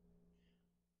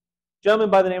 A gentleman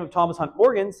by the name of Thomas Hunt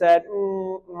Morgan said,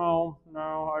 no,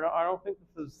 I don't think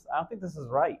this is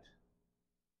right.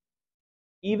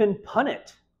 Even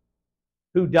Punnett,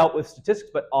 who dealt with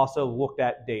statistics but also looked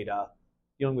at data,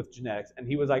 dealing with genetics, and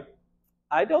he was like,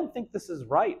 I don't think this is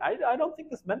right. I don't think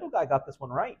this Mendel guy got this one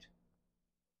right.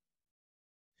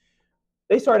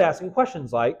 They started asking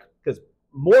questions like, because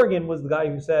Morgan was the guy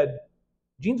who said,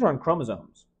 genes are on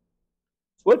chromosomes.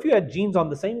 So what if you had genes on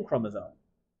the same chromosome?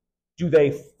 Do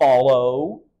they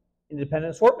follow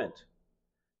independent assortment?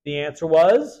 The answer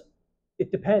was,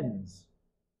 it depends.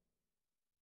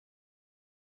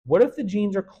 What if the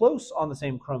genes are close on the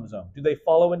same chromosome? Do they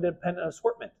follow independent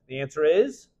assortment? The answer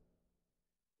is,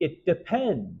 it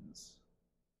depends.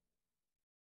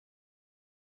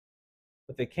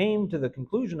 What they came to the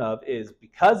conclusion of is,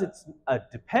 because it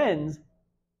depends,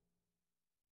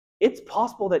 it's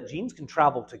possible that genes can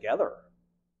travel together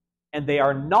and they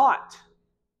are not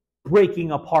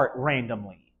breaking apart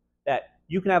randomly. That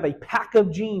you can have a pack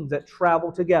of genes that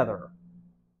travel together.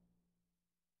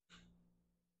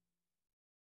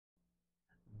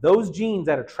 Those genes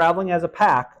that are traveling as a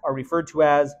pack are referred to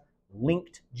as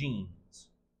linked genes.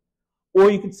 Or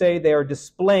you could say they are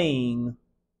displaying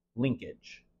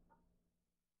linkage.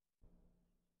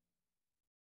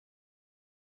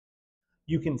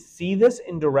 You can see this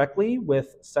indirectly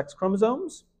with sex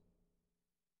chromosomes,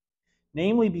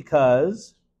 namely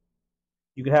because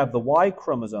you could have the Y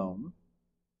chromosome,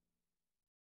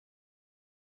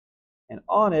 and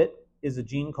on it is a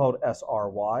gene called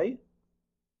SRY,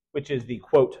 which is the,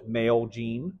 quote, male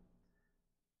gene,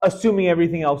 assuming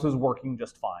everything else is working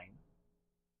just fine,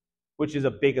 which is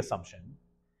a big assumption.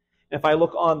 And if I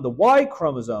look on the Y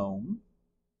chromosome,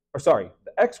 or sorry,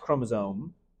 the X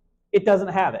chromosome, it doesn't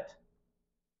have it.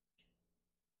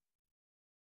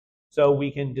 So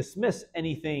we can dismiss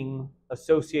anything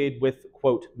associated with,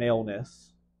 quote,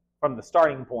 maleness from the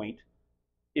starting point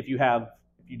if you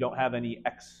don't have any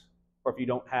X, or if you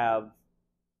don't have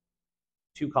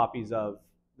 2 copies of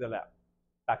the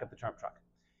back at the turnip truck.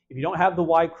 If you don't have the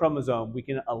Y chromosome, we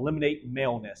can eliminate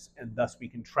maleness, and thus we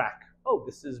can track, oh,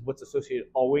 this is what's associated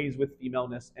always with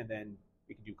femaleness, and then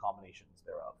we can do combinations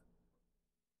thereof.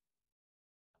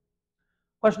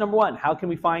 Question number 1, how can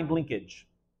we find linkage?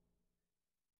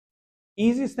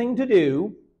 Easiest thing to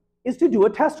do is to do a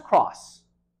test cross.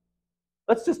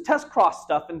 Let's just test cross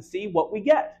stuff and see what we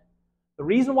get. The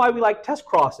reason why we like test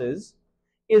crosses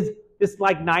is this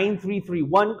like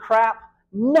 9-3-3-1 crap.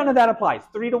 None of that applies.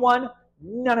 3-to-1,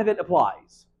 none of it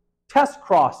applies. Test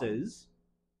crosses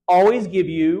always give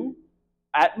you,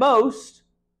 at most,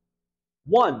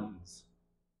 1s.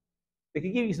 They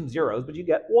could give you some 0s, but you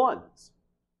get 1s.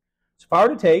 So if I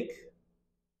were to take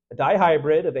a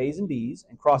dihybrid of A's and B's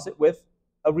and cross it with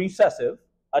a recessive,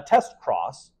 a test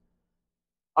cross,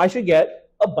 I should get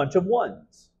a bunch of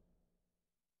 1s,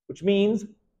 which means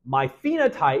my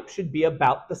phenotype should be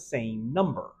about the same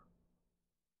number.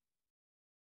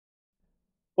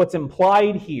 What's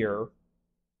implied here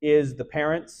is the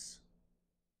parents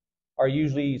are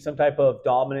usually some type of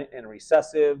dominant and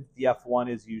recessive. The F1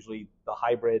 is usually the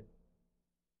hybrid.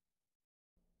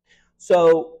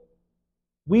 So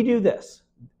we do this,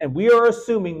 and we are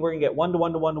assuming we're going to get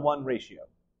 1-to-1 to 1-to-1 ratio.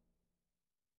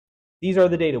 These are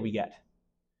the data we get.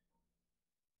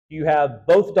 You have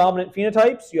both dominant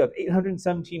phenotypes. You have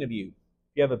 817 of you. If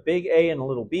you have a big A and a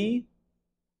little b,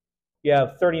 you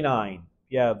have 39.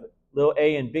 If you have little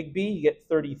a and big B, you get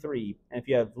 33. And if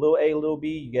you have little a, little b,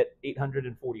 you get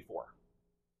 844.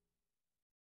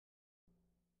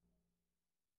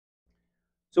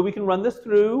 So we can run this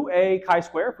through a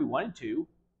chi-square if we wanted to,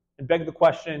 and beg the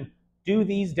question, do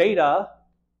these data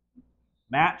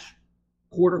match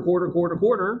quarter, quarter, quarter,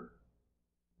 quarter?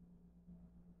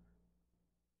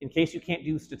 In case you can't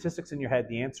do statistics in your head,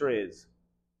 the answer is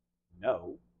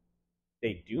no,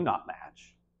 they do not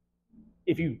match.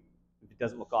 If it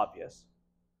doesn't look obvious.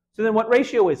 So then what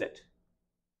ratio is it?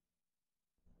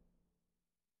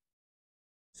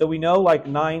 So we know like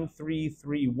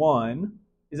 9-3-3-1.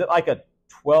 Is it like a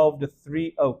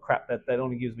 12-to-3? Oh crap, that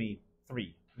only gives me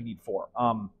 3. We need 4.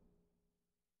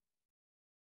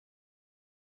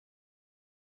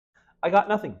 I got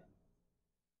nothing.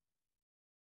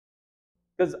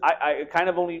 Because I kind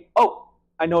of only, oh,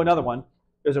 I know another one.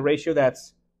 There's a ratio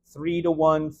that's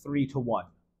 3-to-1, 3-to-1.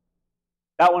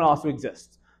 That one also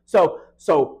exists. So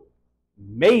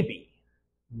maybe,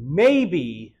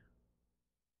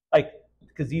 like,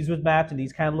 because these would match and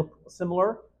these kind of look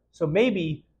similar. So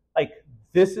maybe, like,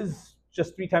 this is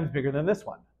just 3 times bigger than this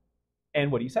one.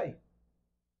 And what do you say?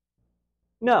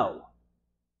 No.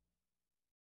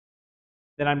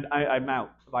 Then I'm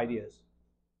out of ideas.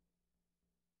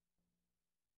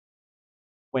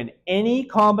 When any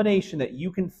combination that you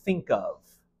can think of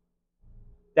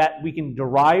that we can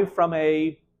derive from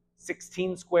a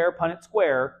 16 square Punnett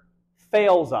square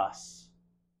fails us,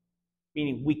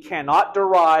 meaning we cannot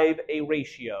derive a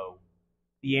ratio.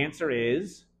 The answer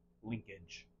is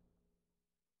linkage.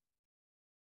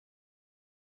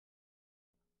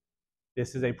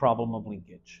 This is a problem of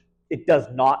linkage. It does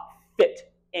not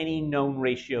fit any known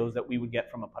ratios that we would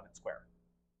get from a Punnett square.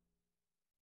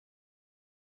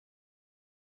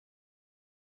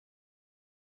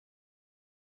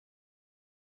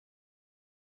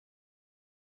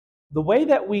 The way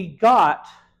that we got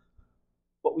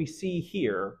what we see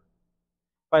here,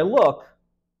 if I look,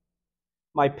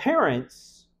 my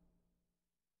parents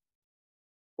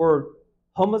were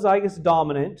homozygous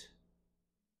dominant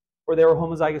or they were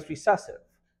homozygous recessive.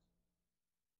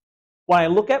 When I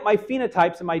look at my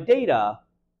phenotypes and my data,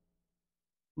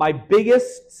 my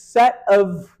biggest set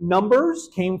of numbers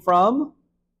came from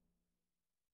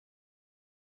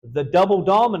the double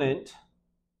dominant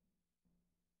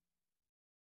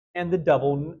and the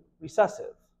double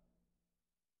recessive.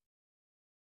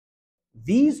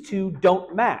 These two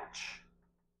don't match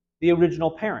the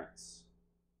original parents.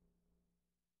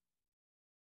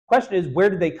 Question is, where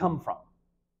did they come from?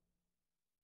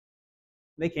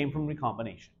 They came from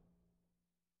recombination.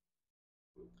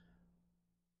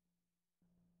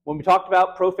 When we talked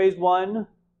about prophase 1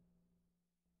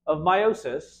 of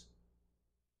meiosis,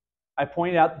 I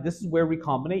pointed out that this is where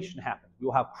recombination happens. We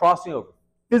will have crossing over,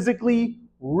 physically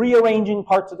rearranging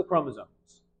parts of the chromosomes.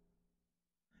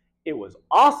 It was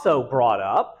also brought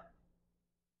up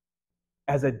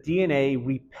as a DNA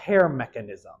repair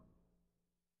mechanism.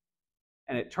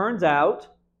 And it turns out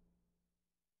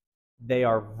they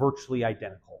are virtually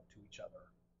identical to each other.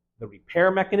 The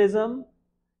repair mechanism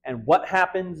and what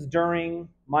happens during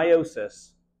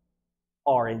meiosis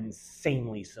are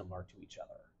insanely similar to each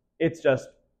other. It's just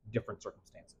different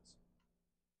circumstances.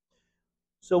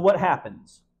 So what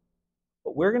happens?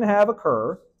 What we're going to have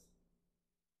occur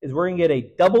is we're going to get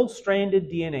a double-stranded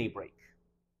DNA break.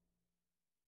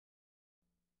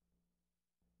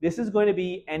 This is going to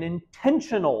be an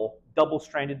intentional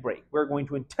double-stranded break. We're going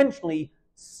to intentionally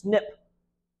snip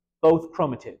both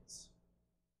chromatids.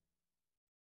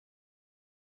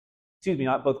 Excuse me,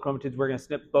 not both chromatids. We're going to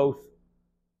snip both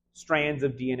strands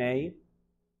of DNA.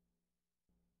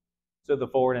 So the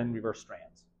forward and reverse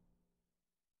strands.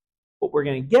 What we're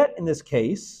going to get in this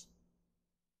case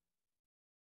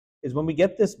is when we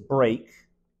get this break,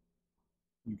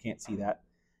 you can't see that,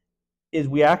 is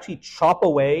we actually chop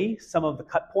away some of the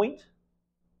cut point.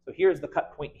 So here's the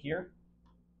cut point here.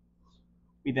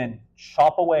 We then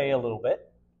chop away a little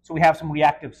bit. So we have some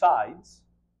reactive sides.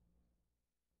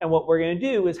 And what we're going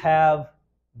to do is have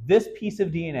this piece of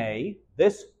DNA,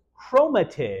 this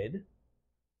chromatid,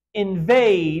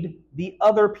 invade the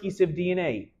other piece of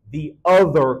DNA, the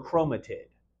other chromatid.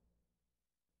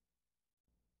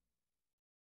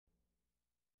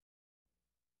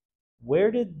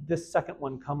 Where did this second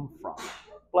one come from?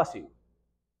 Bless you.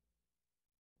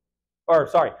 Or,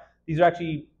 sorry, these are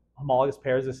actually homologous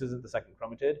pairs. This isn't the second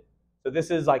chromatid. So this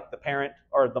is like the parent,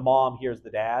 or the mom, here's the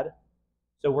dad.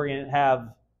 So we're going to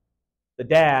have the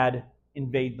dad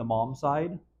invade the mom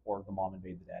side, or the mom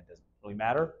invade the dad, doesn't really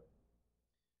matter.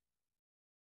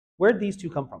 Where did these two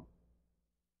come from?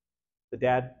 The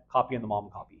dad copy and the mom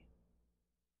copy.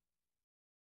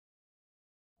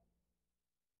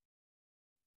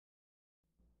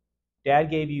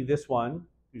 Dad gave you this one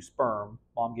through sperm,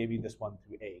 mom gave you this one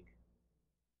through egg.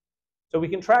 So we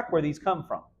can track where these come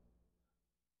from.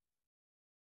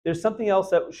 There's something else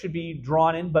that should be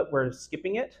drawn in, but we're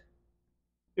skipping it.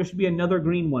 There should be another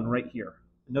green one right here.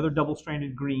 Another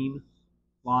double-stranded green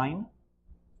line.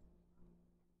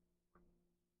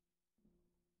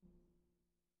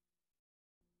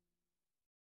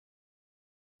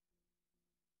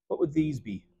 What would these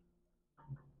be?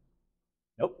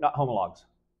 Nope, not homologs.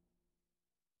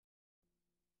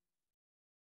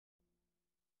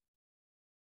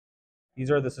 These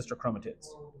are the sister chromatids.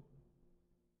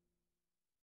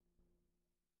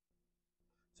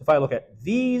 So if I look at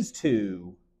these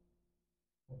two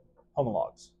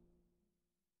homologs,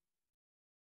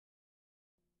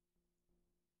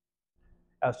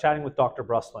 I was chatting with Dr.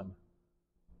 Bruslin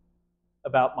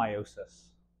about meiosis.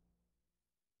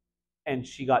 And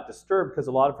she got disturbed because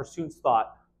a lot of her students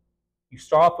thought you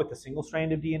start off with a single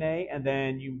strand of DNA and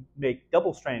then you make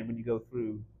double strand when you go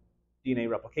through DNA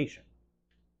replication.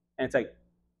 And it's like,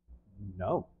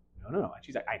 no. And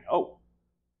she's like, I know.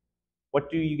 What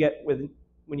do you get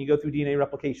when you go through DNA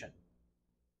replication?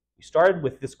 You started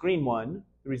with this green one.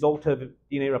 The result of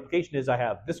DNA replication is I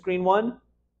have this green one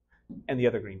and the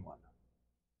other green one.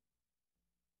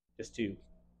 Just to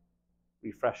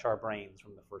refresh our brains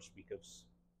from the first week of the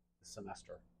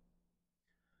semester.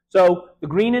 So the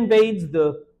green invades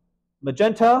the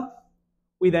magenta,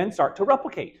 we then start to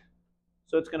replicate.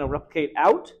 So it's going to replicate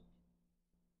out.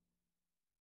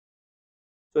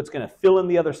 So it's going to fill in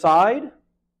the other side.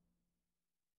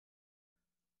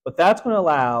 What that's going to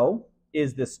allow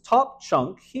is this top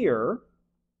chunk here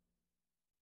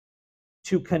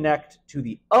to connect to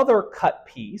the other cut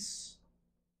piece,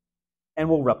 and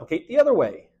we'll replicate the other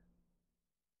way.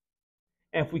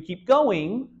 And if we keep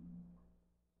going,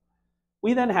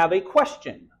 we then have a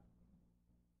question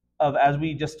of, as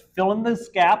we just fill in this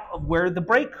gap of where the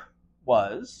break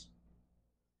was,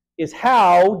 is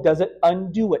how does it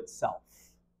undo itself?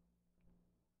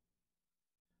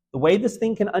 The way this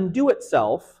thing can undo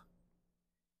itself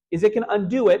is it can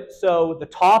undo it so the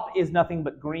top is nothing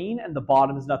but green and the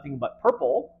bottom is nothing but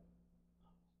purple,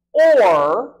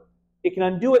 or it can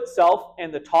undo itself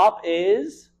and the top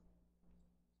is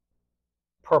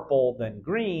purple then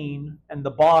green and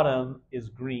the bottom is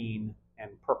green and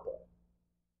purple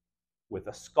with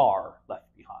a scar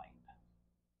left behind.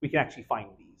 We can actually find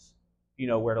these. If you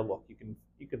know where to look, you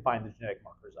can find the genetic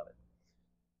markers of it.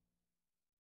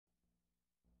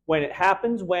 When it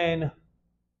happens, when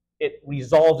it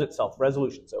resolves itself,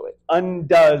 resolution, so it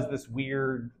undoes this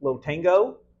weird little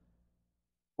tango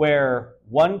where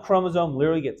one chromosome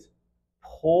literally gets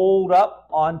pulled up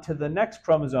onto the next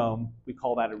chromosome, we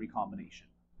call that a recombination.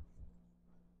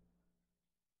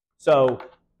 So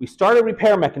we start a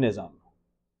repair mechanism.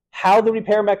 How the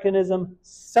repair mechanism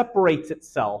separates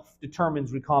itself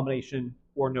determines recombination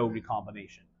or no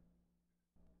recombination.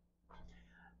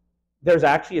 There's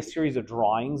actually a series of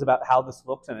drawings about how this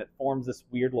looks, and it forms this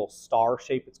weird little star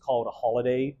shape. It's called a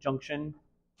holiday junction.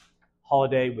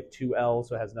 Holiday with 2 L's,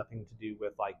 so it has nothing to do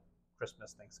with like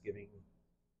Christmas, Thanksgiving,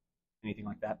 anything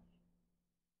like that.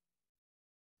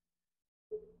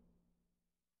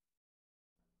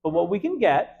 But what we can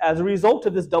get as a result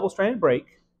of this double-stranded break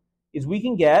is we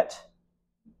can get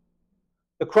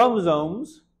the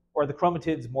chromosomes, or the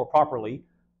chromatids more properly,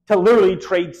 to literally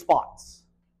trade spots.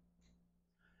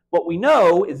 What we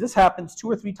know is this happens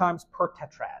 2 or 3 times per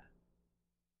tetrad.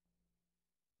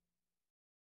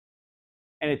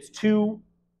 And it's 2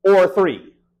 or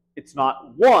 3. It's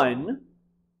not 1,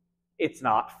 it's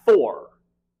not 4.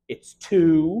 It's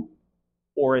 2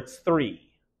 or it's 3.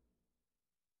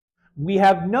 We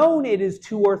have known it is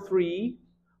 2 or 3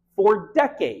 for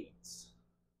decades.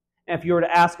 And if you were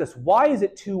to ask us, why is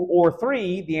it 2 or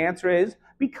 3? The answer is,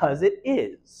 because it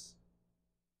is.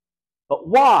 But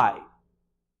why? We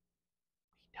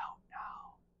don't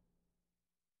know.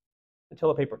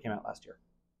 Until a paper came out last year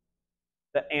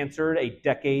that answered a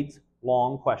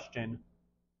decades-long question,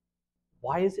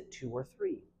 why is it 2 or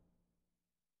 3?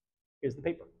 Here's the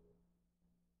paper.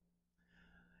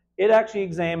 It actually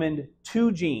examined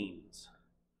 2 genes.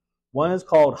 One is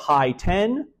called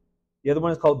Hi10, the other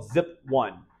one is called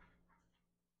ZIP1.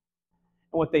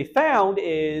 And what they found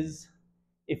is,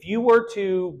 if you were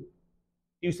to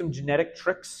do some genetic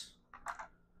tricks,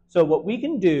 so what we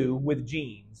can do with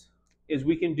genes is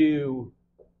we can do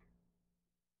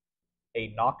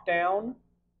a knockdown,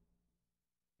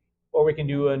 or we can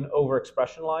do an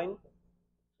overexpression line.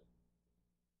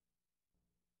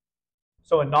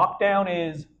 So a knockdown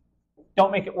is,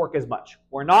 don't make it work as much.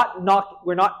 We're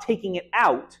not taking it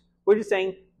out. We're just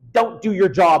saying, don't do your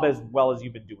job as well as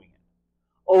you've been doing it.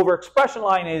 Overexpression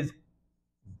line is,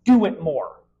 do it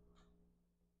more.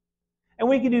 And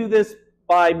we can do this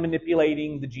by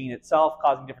manipulating the gene itself,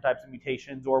 causing different types of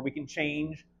mutations, or we can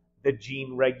change the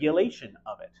gene regulation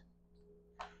of it.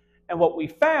 And what we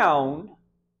found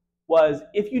was,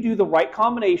 if you do the right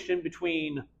combination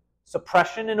between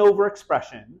suppression and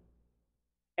overexpression,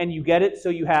 and you get it so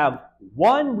you have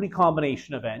one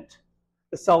recombination event,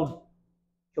 the cell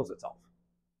kills itself.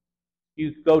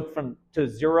 You go to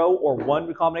 0 or 1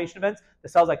 recombination events, the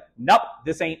cell's like, nope,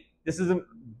 this isn't,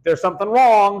 there's something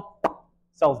wrong,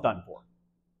 cell's done for.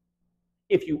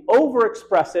 If you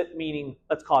overexpress it, meaning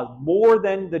let's cause more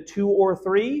than the 2 or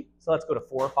 3, so let's go to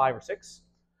 4 or 5 or 6,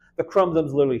 the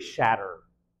chromosomes literally shatter.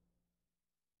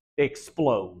 They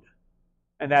explode.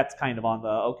 And that's kind of on the,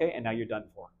 okay, and now you're done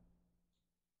for.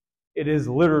 It is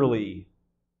literally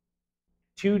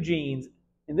 2 genes.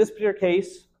 In this particular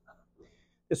case,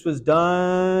 this was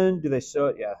done, do they show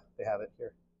it? Yeah, they have it here.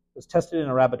 It was tested in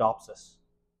Arabidopsis.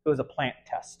 It was a plant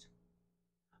test.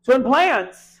 So in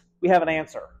plants, we have an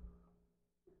answer.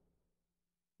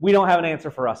 We don't have an answer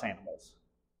for us animals.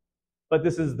 But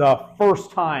this is the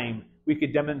first time we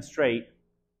could demonstrate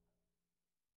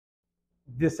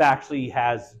this actually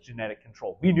has genetic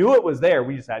control. We knew it was there,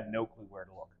 we just had no clue where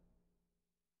to look.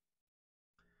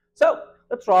 So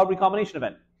let's draw a recombination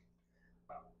event.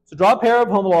 So draw a pair of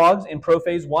homologs in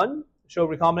prophase 1, show a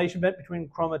recombination event between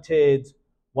chromatids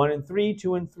 1 and 3,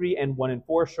 2 and 3, and 1 and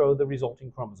 4 show the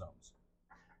resulting chromosomes.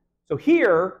 So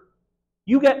here,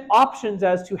 you get options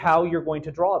as to how you're going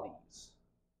to draw these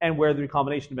and where the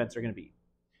recombination events are going to be.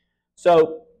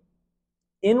 So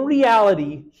in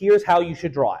reality, here's how you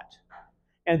should draw it,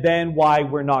 and then why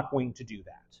we're not going to do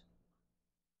that.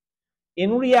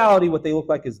 In reality, what they look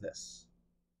like is this.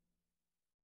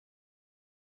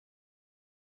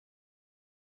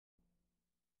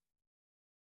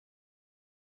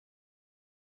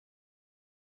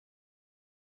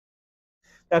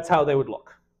 That's how they would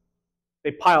look.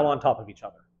 They pile on top of each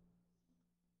other.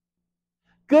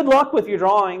 Good luck with your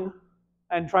drawing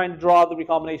and trying to draw the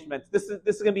recombination events. This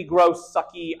is going to be gross,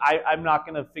 sucky. I'm not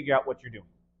going to figure out what you're doing.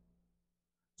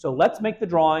 So let's make the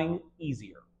drawing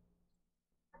easier.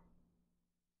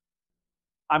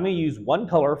 I'm going to use one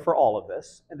color for all of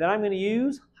this, and then I'm going to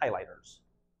use highlighters.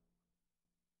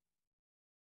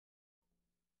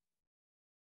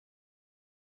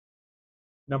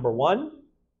 Number 1,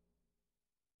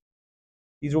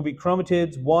 these will be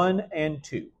chromatids 1 and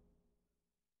 2.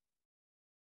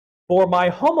 For my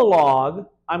homolog,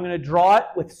 I'm going to draw it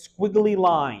with squiggly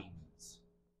lines.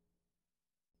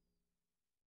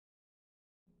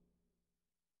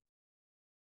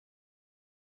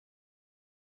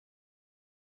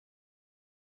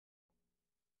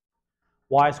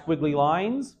 Why squiggly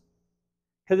lines?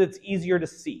 Because it's easier to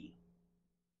see.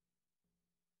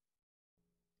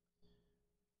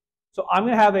 So I'm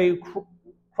going to have a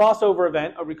crossover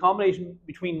event, a recombination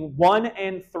between 1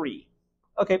 and 3.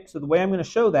 Okay, so the way I'm going to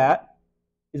show that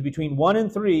is between 1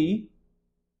 and 3,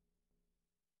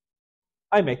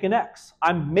 I make an X.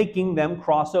 I'm making them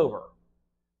cross over.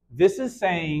 This is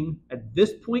saying at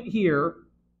this point here,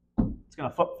 it's going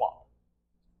to flip-flop.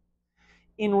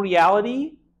 In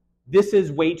reality, this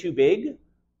is way too big.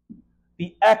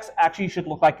 The X actually should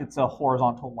look like it's a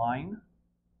horizontal line,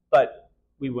 but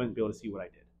we wouldn't be able to see what I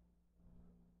did.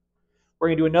 We're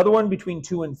going to do another one between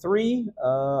 2 and 3.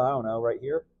 I don't know, right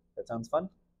here. That sounds fun.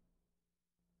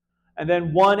 And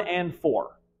then 1 and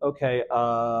 4. Okay, here.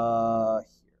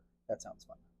 That sounds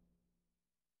fun.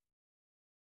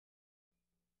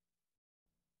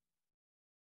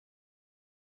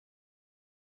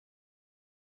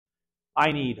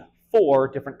 I need 4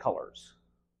 different colors.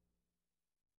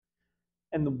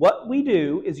 And what we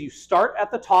do is you start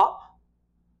at the top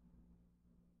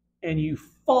and you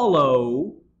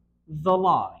follow the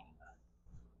line.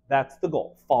 That's the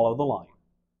goal, follow the line.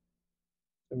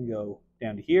 So we go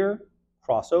down to here,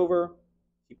 cross over,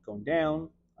 keep going down,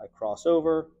 I cross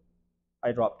over,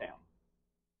 I drop down.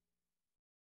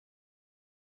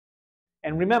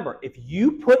 And remember, if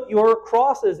you put your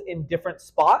crosses in different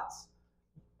spots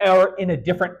or in a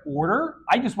different order,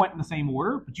 I just went in the same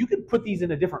order, but you could put these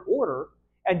in a different order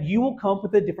and you will come up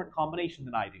with a different combination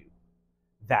than I do.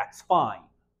 That's fine.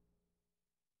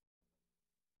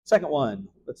 Second one,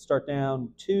 let's start down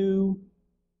 2,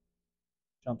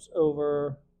 jumps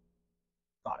over,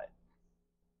 got it.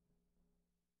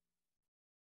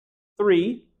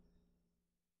 3,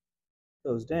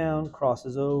 goes down,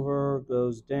 crosses over,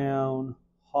 goes down,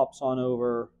 hops on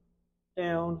over,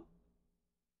 down.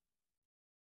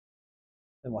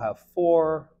 Then we'll have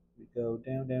 4, we go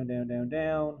down, down, down, down,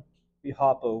 down, we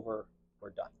hop over,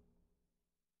 we're done.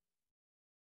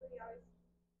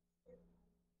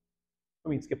 I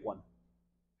mean, skip 1.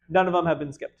 None of them have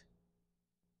been skipped.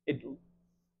 A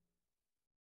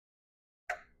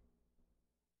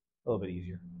little bit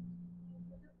easier.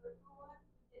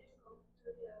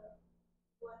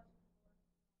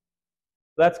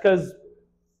 That's because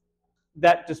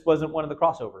that just wasn't one of the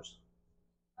crossovers.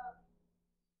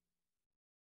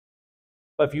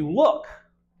 But if you look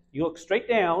straight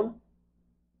down,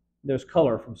 there's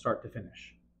color from start to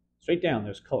finish. Straight down,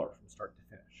 there's color from start to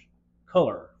finish.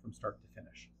 Color from start to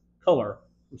finish. Color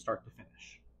from start to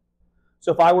finish.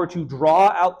 So if I were to draw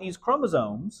out these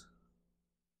chromosomes,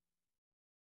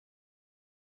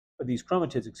 or these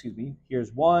chromatids, excuse me,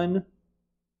 here's 1,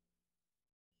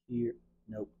 here,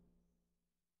 nope.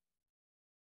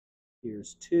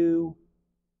 Here's 2,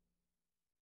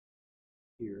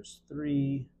 here's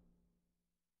 3,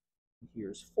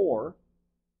 here's 4.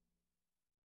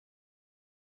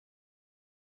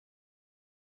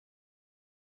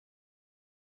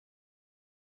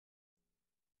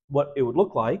 What it would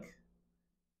look like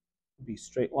would be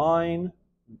straight line,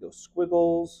 we go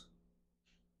squiggles,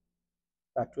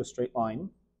 back to a straight line.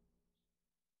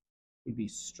 It'd be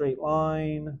straight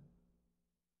line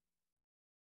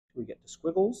till we get to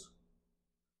squiggles.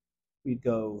 We'd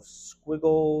go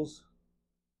squiggles,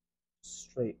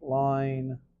 straight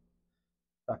line,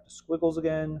 back to squiggles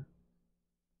again,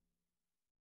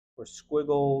 or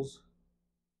squiggles,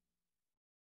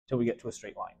 until we get to a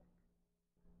straight line.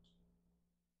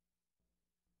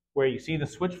 Where you see the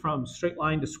switch from straight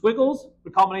line to squiggles,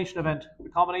 recombination event,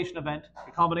 recombination event,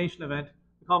 recombination event,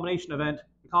 recombination event,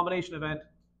 recombination event,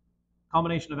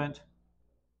 recombination event.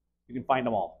 You can find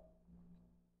them all.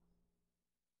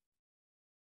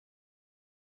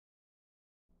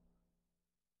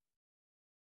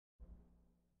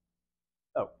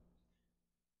 Oh.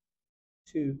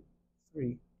 2,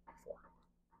 3, 4.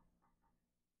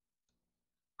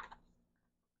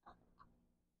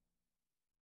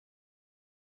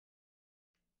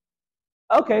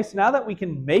 Okay, so now that we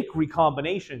can make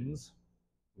recombinations,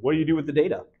 what do you do with the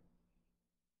data?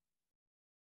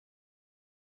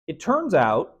 It turns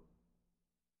out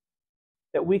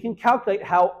that we can calculate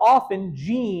how often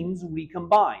genes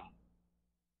recombine.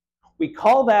 We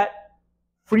call that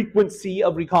frequency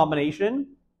of recombination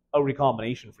a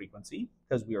recombination frequency,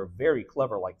 because we are very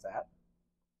clever like that.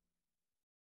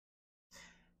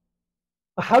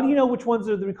 But how do you know which ones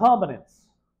are the recombinants?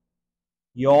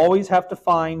 You always have to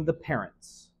find the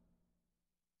parents.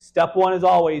 Step one is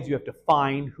always you have to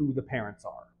find who the parents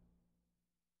are.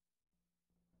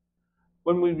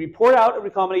 When we report out a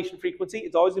recombination frequency,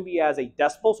 it's always going to be as a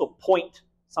decimal, so point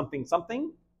something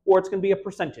something, or it's going to be a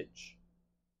percentage.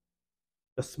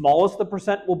 The smallest the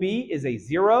percent will be is a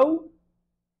 0.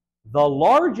 The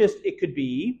largest it could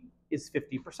be is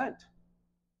 50%.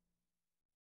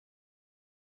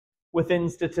 Within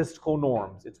statistical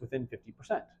norms, it's within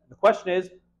 50%. The question is,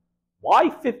 why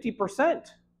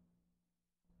 50%?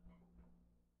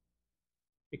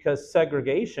 Because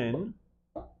segregation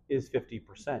is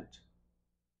 50%.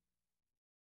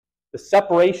 The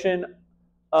separation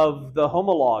of the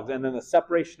homologs and then the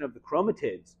separation of the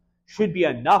chromatids should be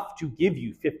enough to give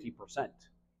you 50%.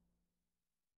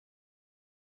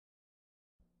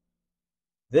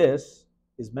 This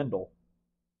is Mendel.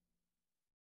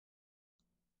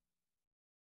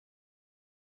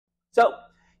 So,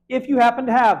 if you happen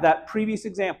to have that previous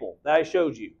example that I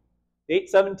showed you, the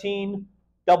 817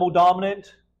 double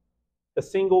dominant, the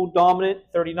single dominant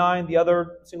 39, the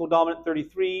other single dominant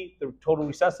 33, the total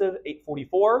recessive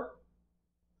 844,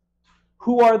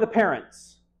 who are the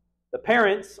parents? The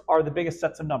parents are the biggest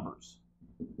sets of numbers.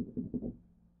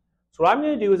 So what I'm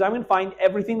going to do is I'm going to find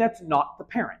everything that's not the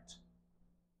parent.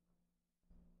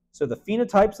 So the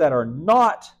phenotypes that are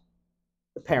not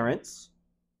the parents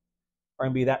are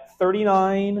going to be that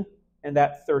 39 and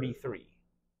that 33,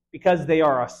 because they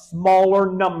are a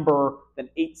smaller number than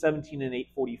 817 and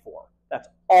 844. That's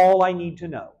all I need to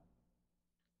know.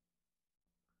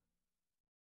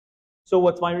 So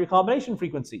what's my recombination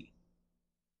frequency?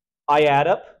 I add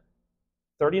up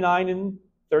 39 and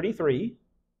 33,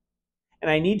 and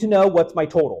I need to know what's my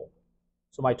total.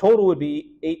 So my total would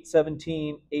be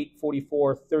 817,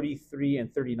 844, 33,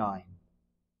 and 39.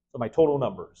 So my total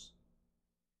numbers.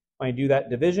 When I do that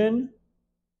division,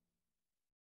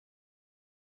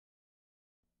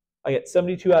 I get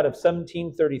 72 out of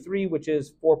 1733, which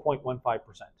is 4.15%.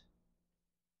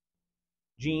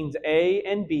 Genes A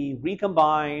and B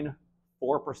recombine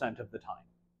 4% of the time,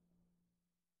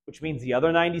 which means the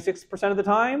other 96% of the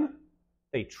time,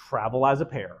 they travel as a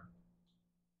pair.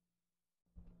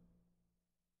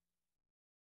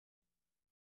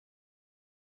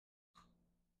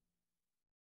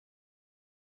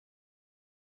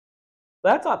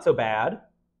 That's not so bad.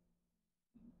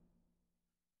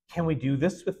 Can we do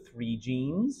this with 3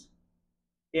 genes?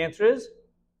 The answer is,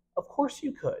 of course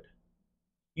you could.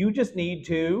 You just need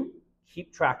to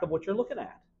keep track of what you're looking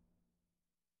at.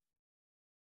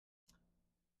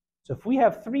 So if we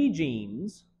have 3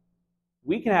 genes,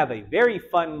 we can have a very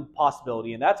fun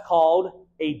possibility, and that's called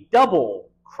a double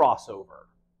crossover.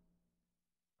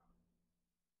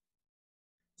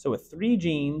 So with 3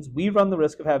 genes, we run the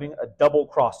risk of having a double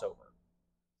crossover.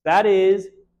 That is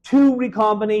 2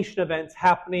 recombination events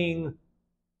happening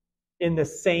in the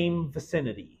same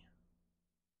vicinity.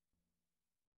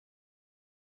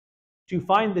 To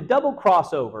find the double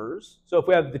crossovers, so if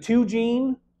we have the 2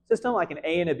 gene system, like an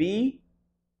A and a B,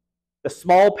 the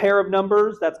small pair of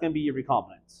numbers, that's going to be your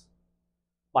recombinants.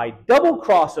 My double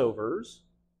crossovers,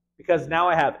 because now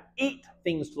I have 8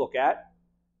 things to look at,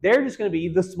 they're just going to be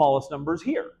the smallest numbers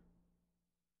here.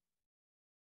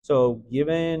 So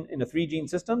given in a 3-gene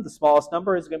system, the smallest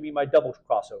number is going to be my double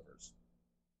crossovers.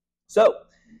 So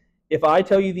if I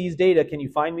tell you these data, can you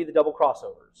find me the double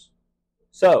crossovers?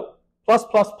 So plus,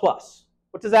 plus, plus.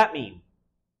 What does that mean?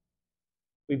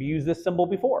 We've used this symbol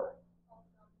before.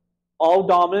 All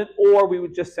dominant, or we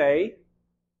would just say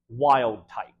wild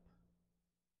type.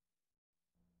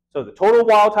 So the total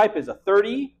wild type is a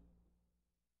 30.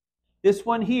 This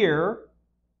one here,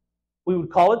 we would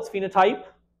call its phenotype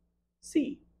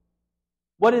C.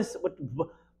 What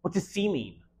does C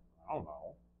mean? I don't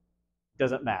know.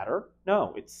 Does it matter?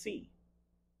 No, it's C.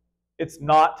 It's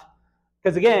not,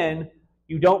 because again,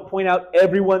 you don't point out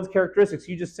everyone's characteristics.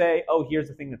 You just say, oh, here's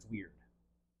the thing that's weird.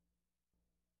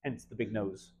 Hence the big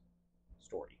nose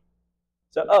story.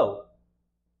 So, oh,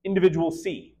 individual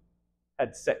C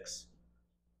had 6.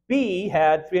 B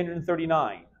had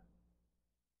 339.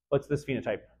 What's this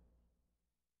phenotype?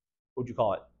 What would you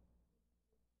call it?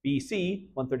 BC,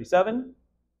 137.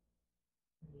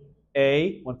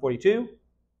 A, 142.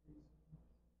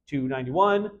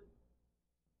 291.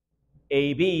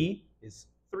 AB is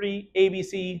 3.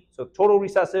 ABC, so total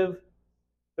recessive,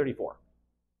 34.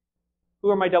 Who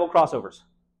are my double crossovers?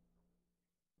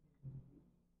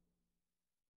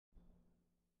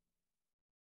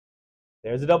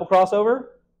 There's a double crossover.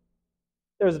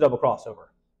 There's a double crossover.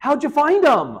 How'd you find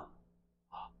them?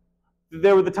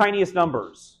 They were the tiniest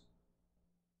numbers.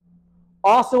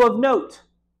 Also of note,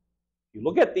 if you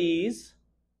look at these,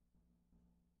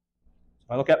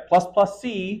 if I look at plus plus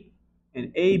C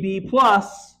and AB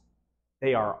plus,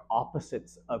 they are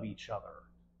opposites of each other.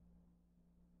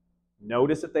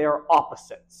 Notice that they are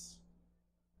opposites.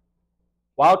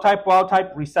 Wild type,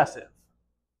 recessive.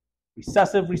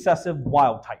 Recessive, recessive,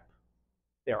 wild type.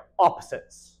 They are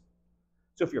opposites.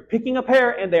 So if you're picking a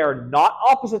pair and they are not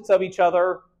opposites of each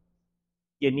other,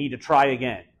 you need to try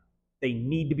again. They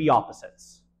need to be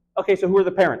opposites. Okay, so who are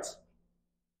the parents?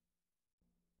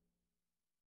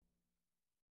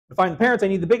 To find the parents, I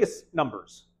need the biggest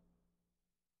numbers.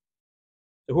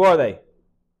 So who are they?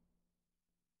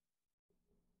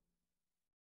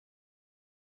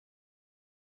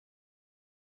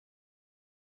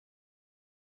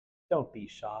 Don't be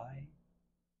shy.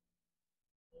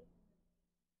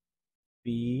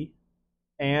 B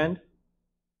and,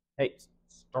 hey,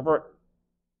 stop it.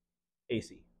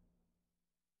 AC.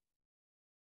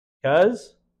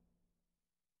 Because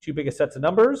two biggest sets of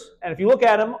numbers, and if you look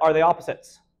at them, are they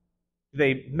opposites? Do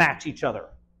they match each other?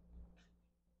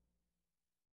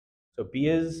 So B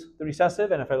is the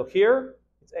recessive, and if I look here,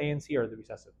 it's A and C are the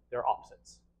recessive. They're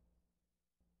opposites.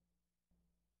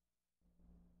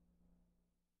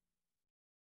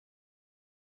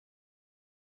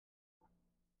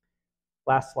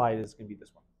 Last slide is going to be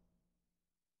this one.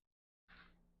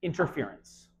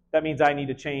 Interference. That means I need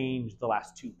to change the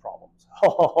last 2 problems.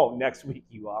 Oh, next week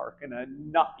you are going to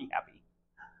not be happy.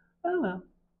 I don't know.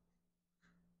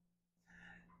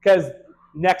 Because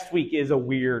next week is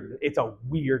it's a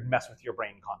weird mess with your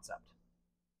brain concept.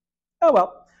 Oh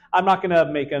well, I'm not going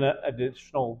to make an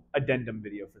additional addendum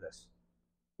video for this.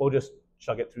 We'll just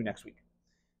chug it through next week.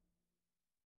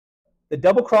 The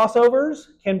double crossovers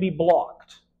can be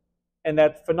blocked, and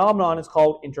that phenomenon is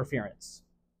called interference.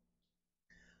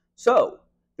 So,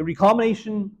 the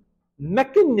recombination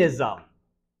mechanism,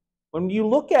 when you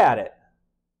look at it,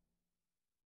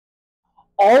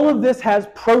 all of this has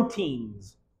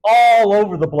proteins all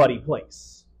over the bloody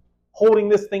place, holding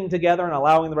this thing together and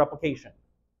allowing the replication.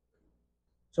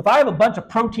 So if I have a bunch of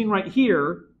protein right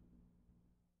here,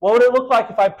 what would it look like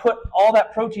if I put all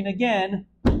that protein again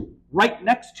right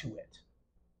next to it?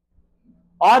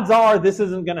 Odds are this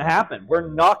isn't going to happen.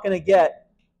 We're not going to get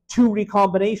 2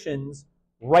 recombinations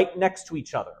right next to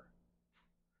each other.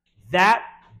 That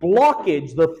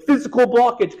blockage, the physical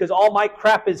blockage, because all my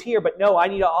crap is here, but no, I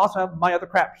need to also have my other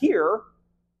crap here.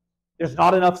 There's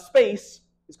not enough space.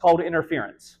 It's called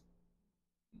interference.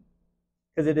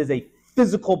 Because it is a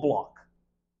physical block.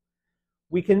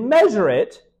 We can measure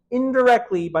it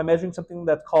indirectly by measuring something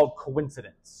that's called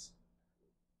coincidence.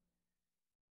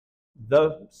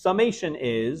 The summation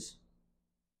is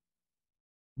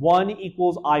 1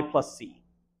 equals I plus C.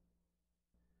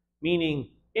 Meaning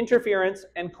interference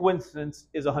and coincidence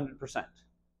is 100%.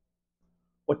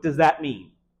 What does that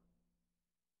mean?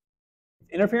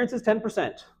 If interference is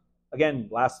 10%, again,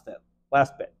 last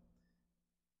bit,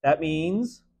 that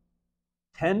means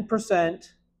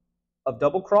 10% of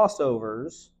double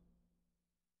crossovers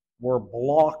were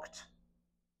blocked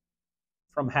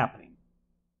from happening.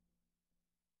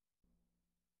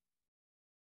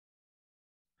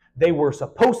 They were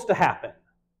supposed to happen,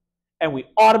 and we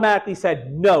automatically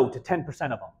said no to 10%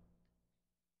 of them.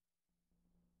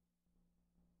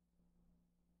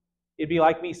 It'd be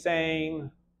like me saying,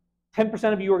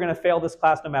 10% of you are going to fail this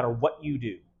class no matter what you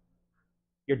do.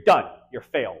 You're done. You're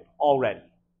failed already.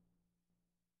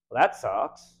 Well, that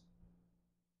sucks.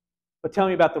 But tell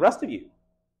me about the rest of you.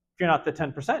 If you're not the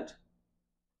 10%.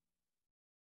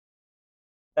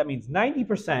 That means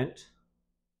 90%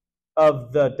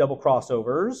 of the double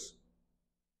crossovers.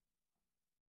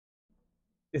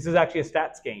 This is actually a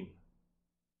stats game.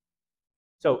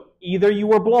 So either you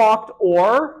were blocked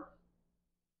or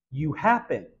You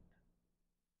happened.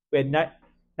 We had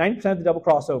 90% of the double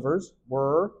crossovers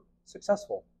were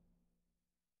successful.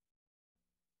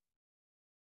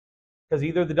 Because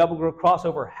either the double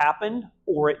crossover happened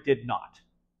or it did not.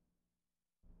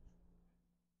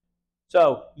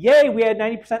 So, yay, we had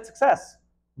 90% success.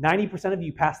 90% of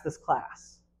you passed this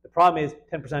class. The problem is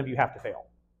 10% of you have to fail.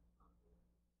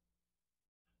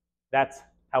 That's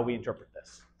how we interpret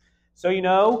this. So you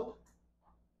know,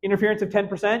 interference of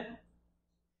 10%,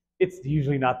 it's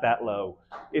usually not that low.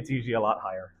 It's usually a lot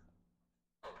higher.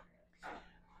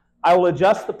 I will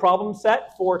adjust the problem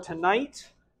set for tonight.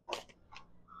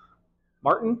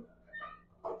 Martin?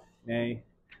 Nay.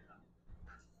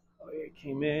 Oh, it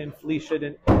came in. Felicia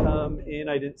didn't come in.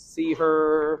 I didn't see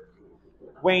her.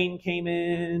 Wayne came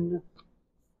in.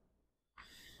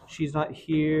 She's not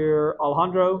here.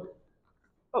 Alejandro?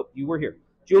 Oh, you were here.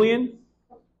 Julian?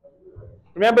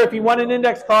 Remember, if you want an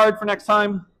index card for next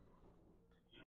time,